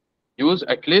 Use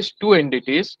at least two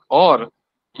entities, or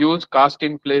use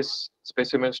cast-in-place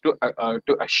specimens to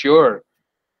assure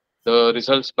the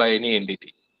results by any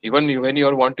entity. Even when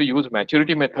you want to use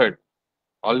maturity method,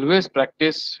 always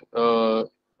practice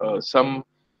some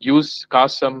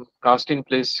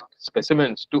cast-in-place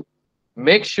specimens to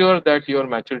make sure that your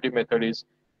maturity method is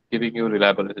giving you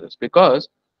reliable results, because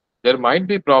there might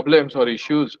be problems or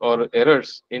issues or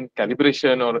errors in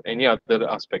calibration or any other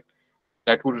aspect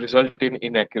that would result in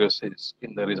inaccuracies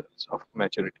in the results of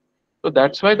maturity. So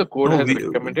that's why the code has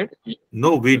recommended.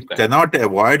 No, we cannot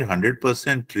avoid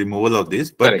 100% removal of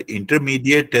this, but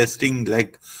intermediate testing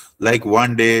like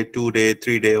 1 day, 2 day,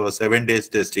 3 day, or 7 days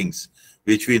testings,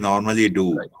 which we normally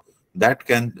do, that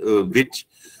can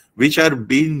which are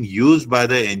being used by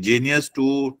the engineers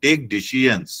to take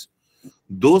decisions.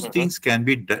 Those things can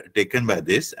be taken by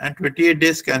this, and 28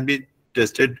 days can be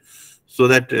tested so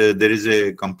that there is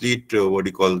a complete what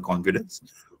you call confidence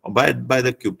by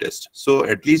the cube test. So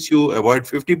at least you avoid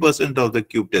 50% of the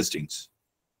cube testings,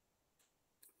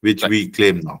 which we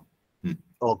claim now.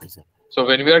 Okay, sir. So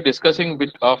when we are discussing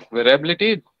bit of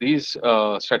variability, these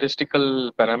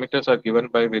statistical parameters are given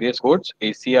by various codes: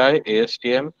 ACI,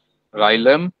 ASTM,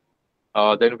 RILEM,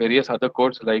 then various other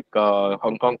codes like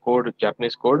Hong Kong code,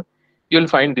 Japanese code. You'll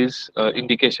find these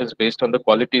indications based on the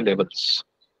quality levels.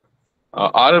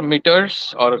 Our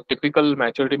meters or typical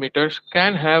maturity meters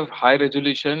can have high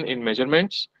resolution in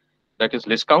measurements, that is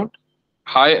list count,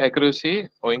 high accuracy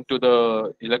owing to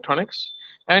the electronics,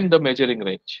 and the measuring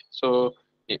range. So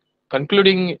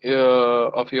concluding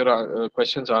of your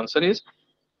question's answer is,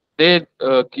 the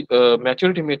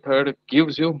maturity method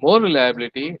gives you more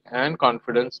reliability and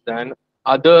confidence than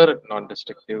other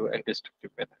non-destructive and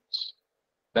destructive methods.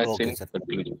 That's Okay, in sir.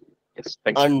 conclusion. Yes,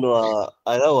 thank you. And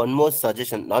I have one more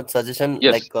suggestion. Not suggestion,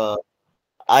 Yes. like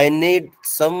I need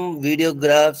some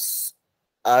videographs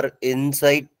or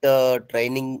insight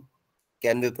training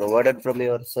can be provided from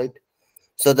your side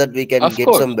so that we can Of get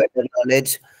course. some better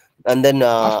knowledge. And then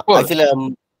Of course.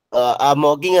 actually I'm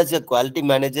working as a quality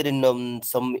manager in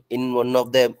one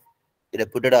of the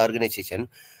reputed organization.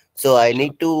 So I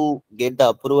need to get the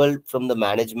approval from the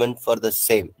management for the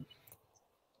same.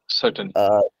 Certainly.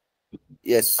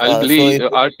 Yes. I'll So be,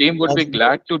 if our team would be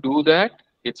glad to do that.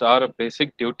 It's our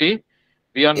basic duty.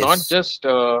 We are not yes. just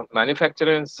a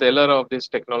manufacturer and seller of this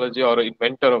technology or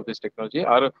inventor of this technology.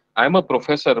 I'm a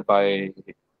professor by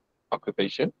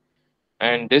occupation,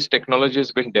 and this technology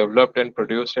has been developed and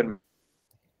produced and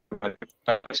manufactured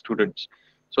by students.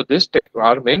 So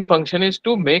our main function is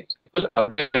to make people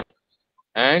aware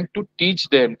and to teach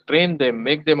them, train them,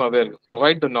 make them aware,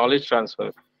 provide the knowledge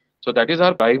transfer. So that is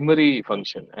our primary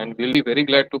function, and we'll be very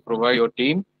glad to provide your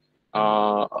team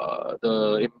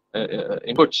the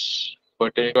inputs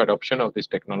pertaining to adoption of this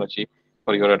technology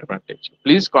for your advantage.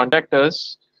 Please contact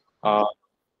us.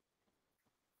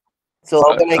 So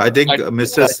how can I think I-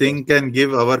 Mr. Singh can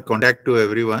give our contact to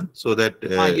everyone so that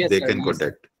Yes, they sir, can yes,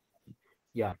 contact.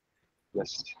 Yeah.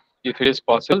 Yes, if it is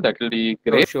possible, that will be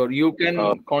Sure, great. sure. You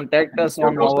can contact us your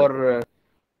on our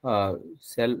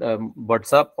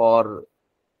WhatsApp or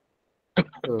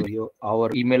our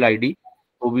email ID.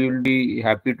 So we will be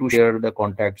happy to share the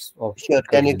contacts of. sure,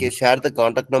 can you share the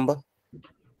contact number?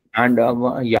 And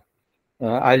yeah,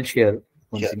 I'll share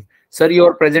one Sure. thing. Sir,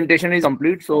 your presentation is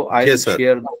complete, so I'll Yes, sir.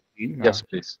 share the screen. Yes,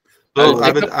 please. So I'll I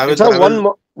take will, up- I will, Sir, I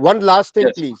will, one last thing,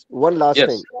 Yes. please. One last Yes.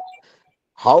 thing.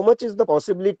 How much is the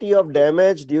possibility of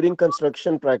damage during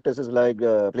construction practices like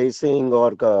placing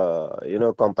or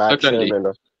compaction Certainly.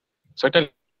 and Certainly,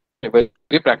 very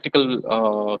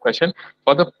practical question.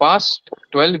 For the past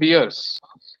 12 years,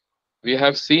 we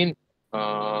have seen,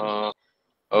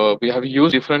 we have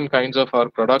used different kinds of our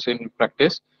products in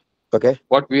practice. okay?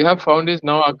 What we have found is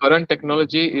now our current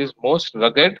technology is more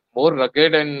rugged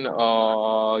and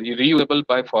reusable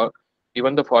by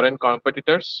even the foreign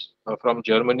competitors from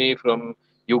Germany, from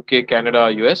UK, Canada,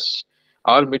 US.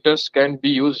 Our meters can be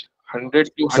used 100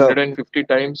 to So 150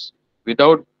 times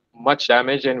without much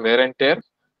damage and wear and tear.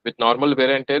 With normal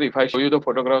wear and tear, if I show you the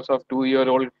photographs of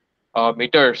 2-year-old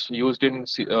meters used in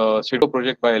CIDO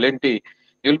project by L&T,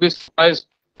 you'll be surprised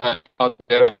at how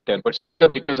wear and tear. But the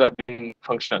meters are being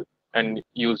functional and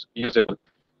usable.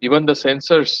 Even the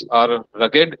sensors are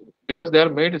rugged because they are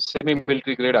made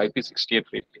semi-military grade IP68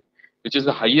 rating, which is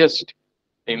the highest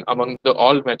in among the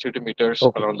all maturity meters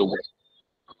okay. around the world.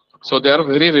 So they are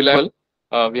very reliable.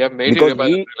 We have made Because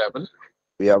it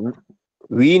reliable.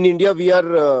 we in India we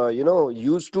are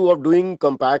used to of doing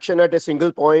compaction at a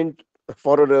single point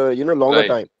for longer Right.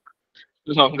 time.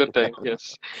 Longer time,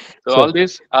 yes. So So all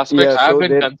these aspects yeah, have so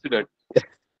been there considered.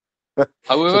 so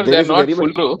However, there they are is not very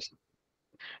much foolproof.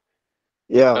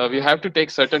 yeah. We have to take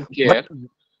certain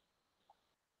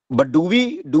But care. do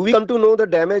we come to know the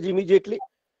damage immediately?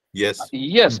 yes.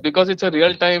 Yes, because it's a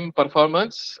real-time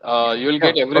performance. You will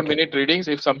get every Okay. minute readings.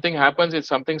 If something happens, if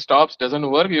something stops, doesn't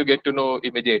work, you get to know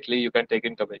immediately. You can take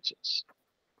interventions.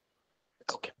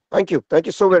 Okay. Thank you. Thank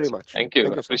you so very much. Thank you.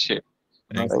 Thank you, sir. Appreciate.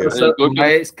 Thank Thank you. you. Sir, I'll go to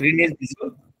my screen is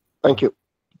visible. Thank you.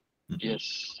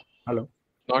 yes. Hello.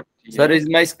 Not Sir, yet. is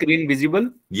my screen visible?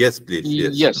 Yes, please.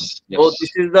 Yes. Yes. So Yes.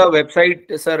 this is the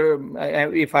website, sir,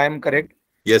 if I am correct.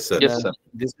 Yes, sir. Yes, sir.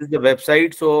 This is the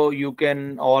website, so you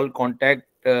can all contact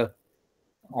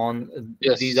on.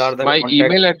 Yes. These are the My contact.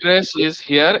 email address is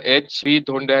here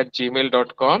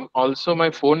hvdhonda@gmail.com. Also, my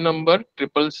phone number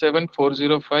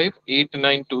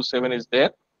 777-405-8927 is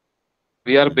there.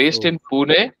 We are based So- in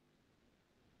Pune,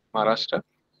 Maharashtra.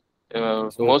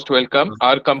 Most welcome.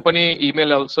 Our company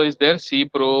email also is there,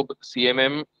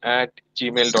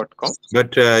 cprobecmm@gmail.com.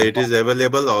 But it is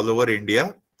available all over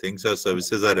India. Things or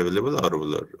services are available all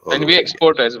over. And we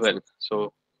export as well.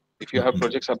 So if you have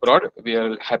projects abroad, we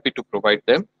are happy to provide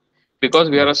them. Because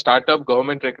we are a startup,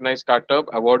 government recognized startup,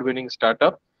 award winning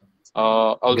startup.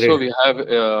 Also, we have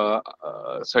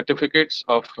certificates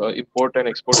of import and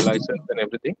export license and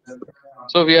everything.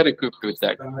 So we are equipped with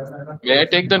that. May I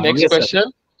take the next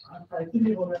question?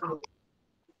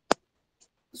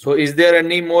 So is there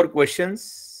any more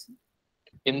questions?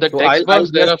 In the text box,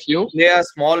 there are few. Play a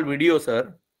small video,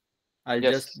 sir. I'll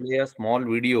just play a small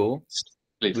video,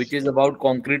 please, which is about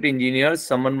concrete engineers.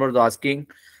 Someone was asking.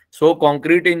 So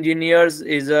concrete engineers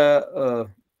is a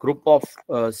group of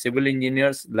civil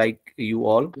engineers like you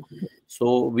all.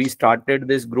 So we started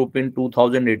this group in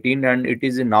 2018, and it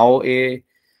is now a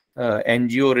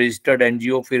NGO, registered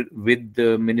NGO with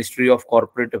the Ministry of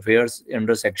Corporate Affairs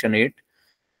under Section 8.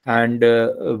 And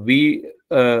we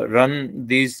run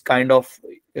these kind of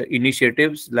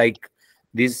initiatives like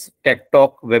this Tech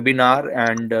Talk webinar,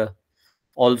 and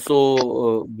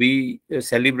also we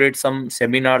celebrate some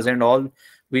seminars and all.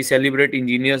 We celebrate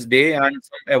Engineers Day, and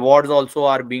some awards also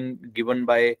are being given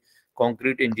by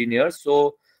concrete engineers.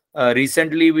 So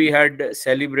recently we had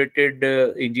celebrated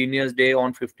Engineers Day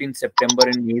on 15th September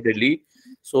in New Delhi.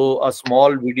 So a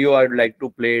small video I'd like to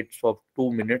play it for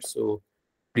 2 minutes. So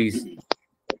please.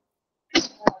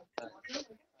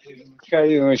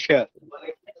 Namaskar.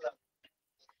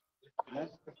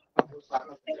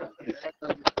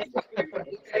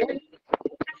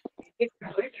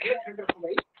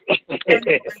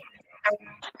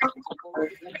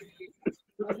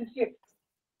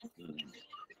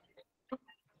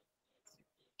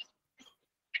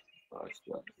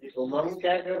 उमंग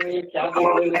क्या कर रही है, क्या देख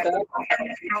रही है?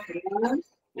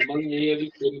 उमंग यही अभी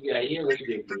खेल के आई है, वही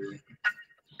देख रही है।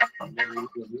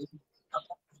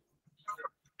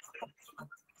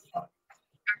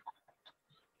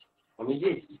 मम्मी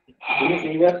जी, तुम्हें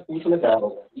कई बार पूछना चाह रहा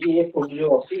हूँ, ये एक फोटो जो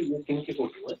आपकी, ये किन की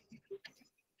फोटो है?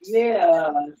 ये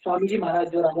स्वामी जी महाराज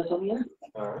जो राधा स्वामी है,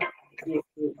 ये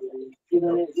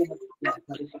इन्होंने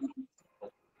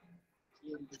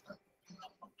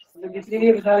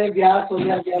जितने भी सारे ब्यास हो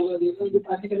गया, क्या हुआ, देखो जो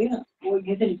पार्टी करी ना, वो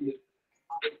ये से निकले,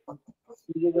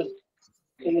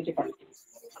 चले चले।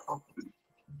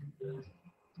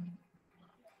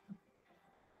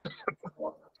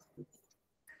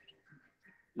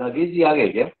 नागेश जी आ गए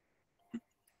क्या?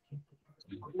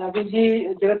 नागेश जी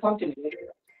जगत फार्म चले गए।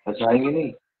 अच्छा, आएंगे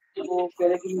नहीं? वो कह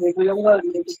रहे कि मैं जाऊंगा,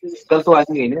 कल तो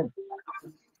आएंगे ही ना?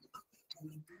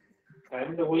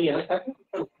 टाइम तो वही है ना,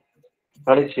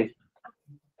 6:30।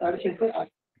 6:30 पर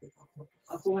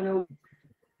आपको मैंने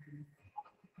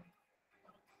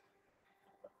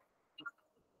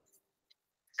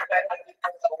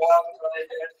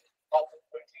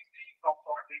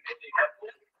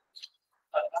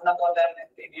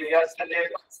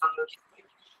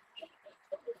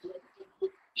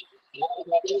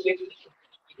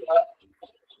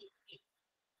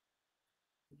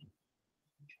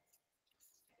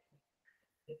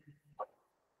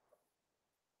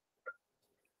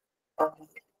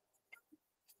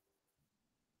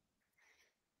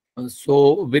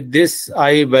So with this,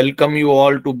 I welcome you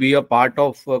all to be a part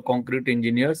of Concrete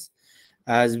Engineers.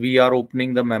 As we are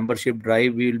opening the membership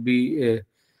drive, we will be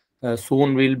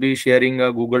soon we'll be sharing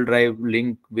a Google Drive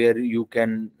link where you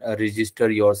can register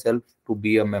yourself to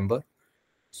be a member.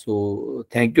 So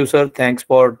thank you, sir. Thanks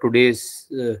for today's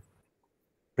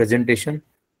presentation.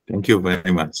 Thank you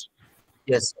very much.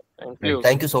 Yes. Thank you.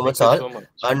 Thank you so much, all.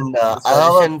 And a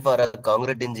suggestion for a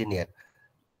concrete engineer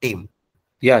team.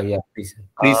 Yeah, please.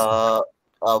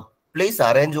 Please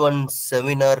arrange one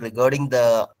seminar regarding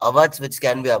the awards which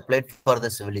can be applied for the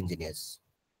civil engineers.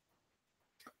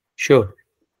 Sure.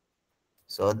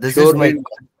 So this is my,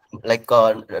 like,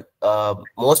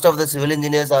 most of the civil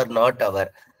engineers are not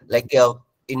aware. Like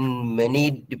in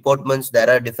many departments, there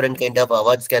are different kind of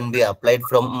awards can be applied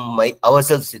from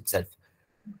ourselves itself,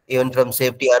 even from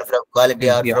safety or from quality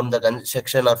or from the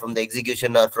construction or from the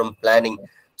execution or from planning.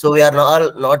 So we are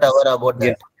all not aware about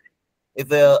that.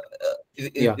 If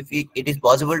it is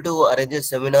possible to arrange a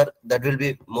seminar, that will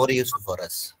be more useful for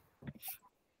us.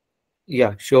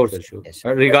 Yeah, sure, sir, sure. Yes.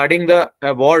 Regarding the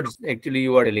awards, actually,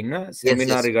 you are telling, na?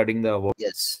 Seminar yes. regarding the awards.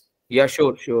 Yes. Yeah,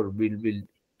 sure. We'll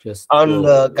just. And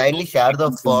kindly share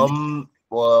the form,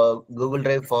 Google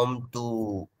Drive form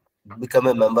to become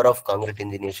a member of Concrete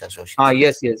Engineers Association.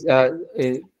 Yes.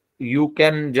 You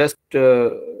can just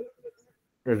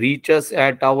reach us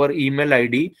at our email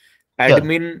ID,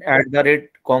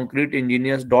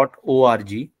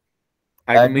 admin@concreteengineers.org.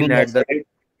 Admin@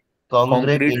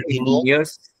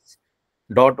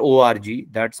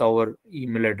 concreteengineers.org. That's our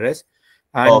email address.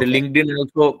 And LinkedIn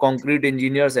also, Concrete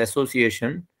Engineers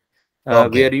Association,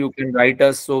 where you can write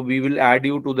us. So we will add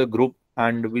you to the group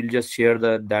and we'll just share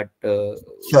that.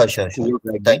 Sure. Thank you.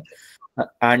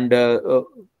 And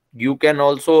you can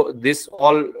also, this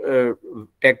all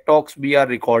tech talks we are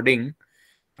recording,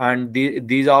 and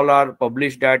these all are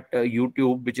published at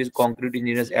YouTube, which is Concrete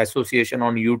Engineers Association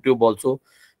on YouTube also.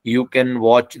 You can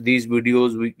watch these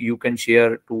videos, you can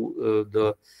share to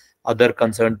the other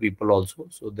concerned people also.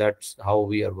 So that's how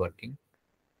we are working.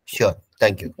 Sure.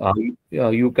 Thank you.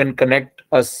 You can connect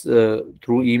us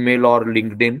through email or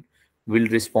LinkedIn. We'll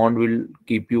respond. We'll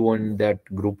keep you in that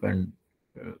group, and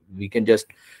we can just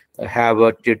have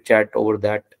a chit chat over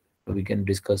that. We can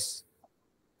discuss.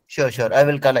 Sure. I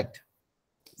will connect.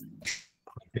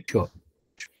 Sure.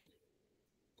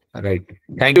 All right.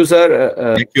 Thank you,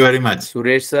 sir. Thank you very much,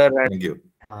 Suresh sir. And, thank you.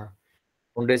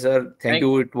 Kunde sir, thank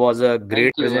you. It was a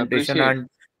great presentation, appreciate. and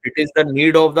it is the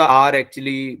need of the hour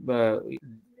actually,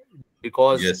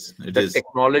 because Yes, it the is.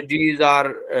 technologies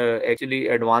are actually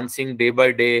advancing day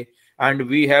by day, and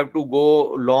we have to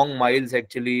go long miles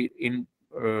actually in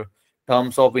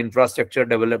terms of infrastructure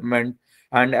development.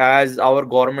 And as our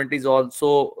government is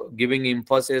also giving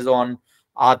emphasis on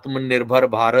Atmanirbhar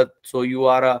Bharat, so you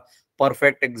are a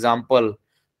perfect example.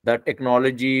 The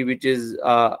technology which is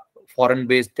foreign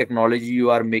based technology, you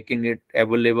are making it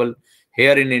available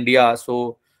here in India.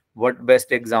 So what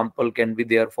best example can be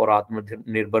there for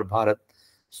Atmanirbhar Bharat?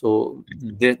 So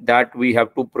that we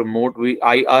have to promote.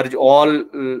 I urge all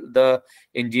the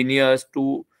engineers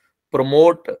to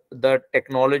promote the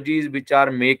technologies which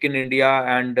are made in India.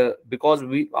 And because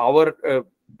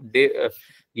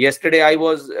yesterday I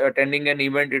was attending an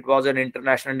event. It was an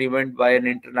international event by an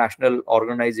international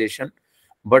organization,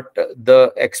 but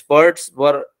the experts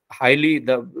were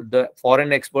the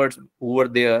foreign experts who were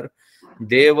there,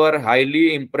 they were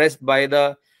highly impressed by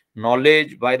the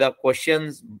knowledge, by the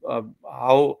questions,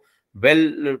 how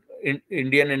well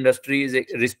Indian industry is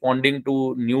responding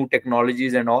to new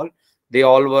technologies and all. They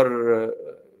all were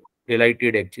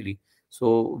delighted actually.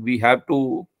 So we have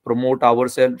to promote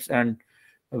ourselves, and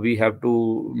we have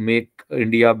to make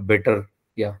India better.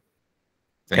 Yeah.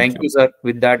 Thank you, sir.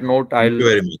 With that note, Thank you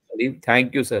very much. leave.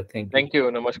 Thank you, sir. Thank you. Thank you.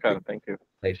 Namaskar. Thank you.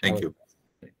 Right. Thank you.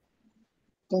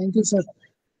 Thank you, sir.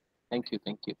 Thank you.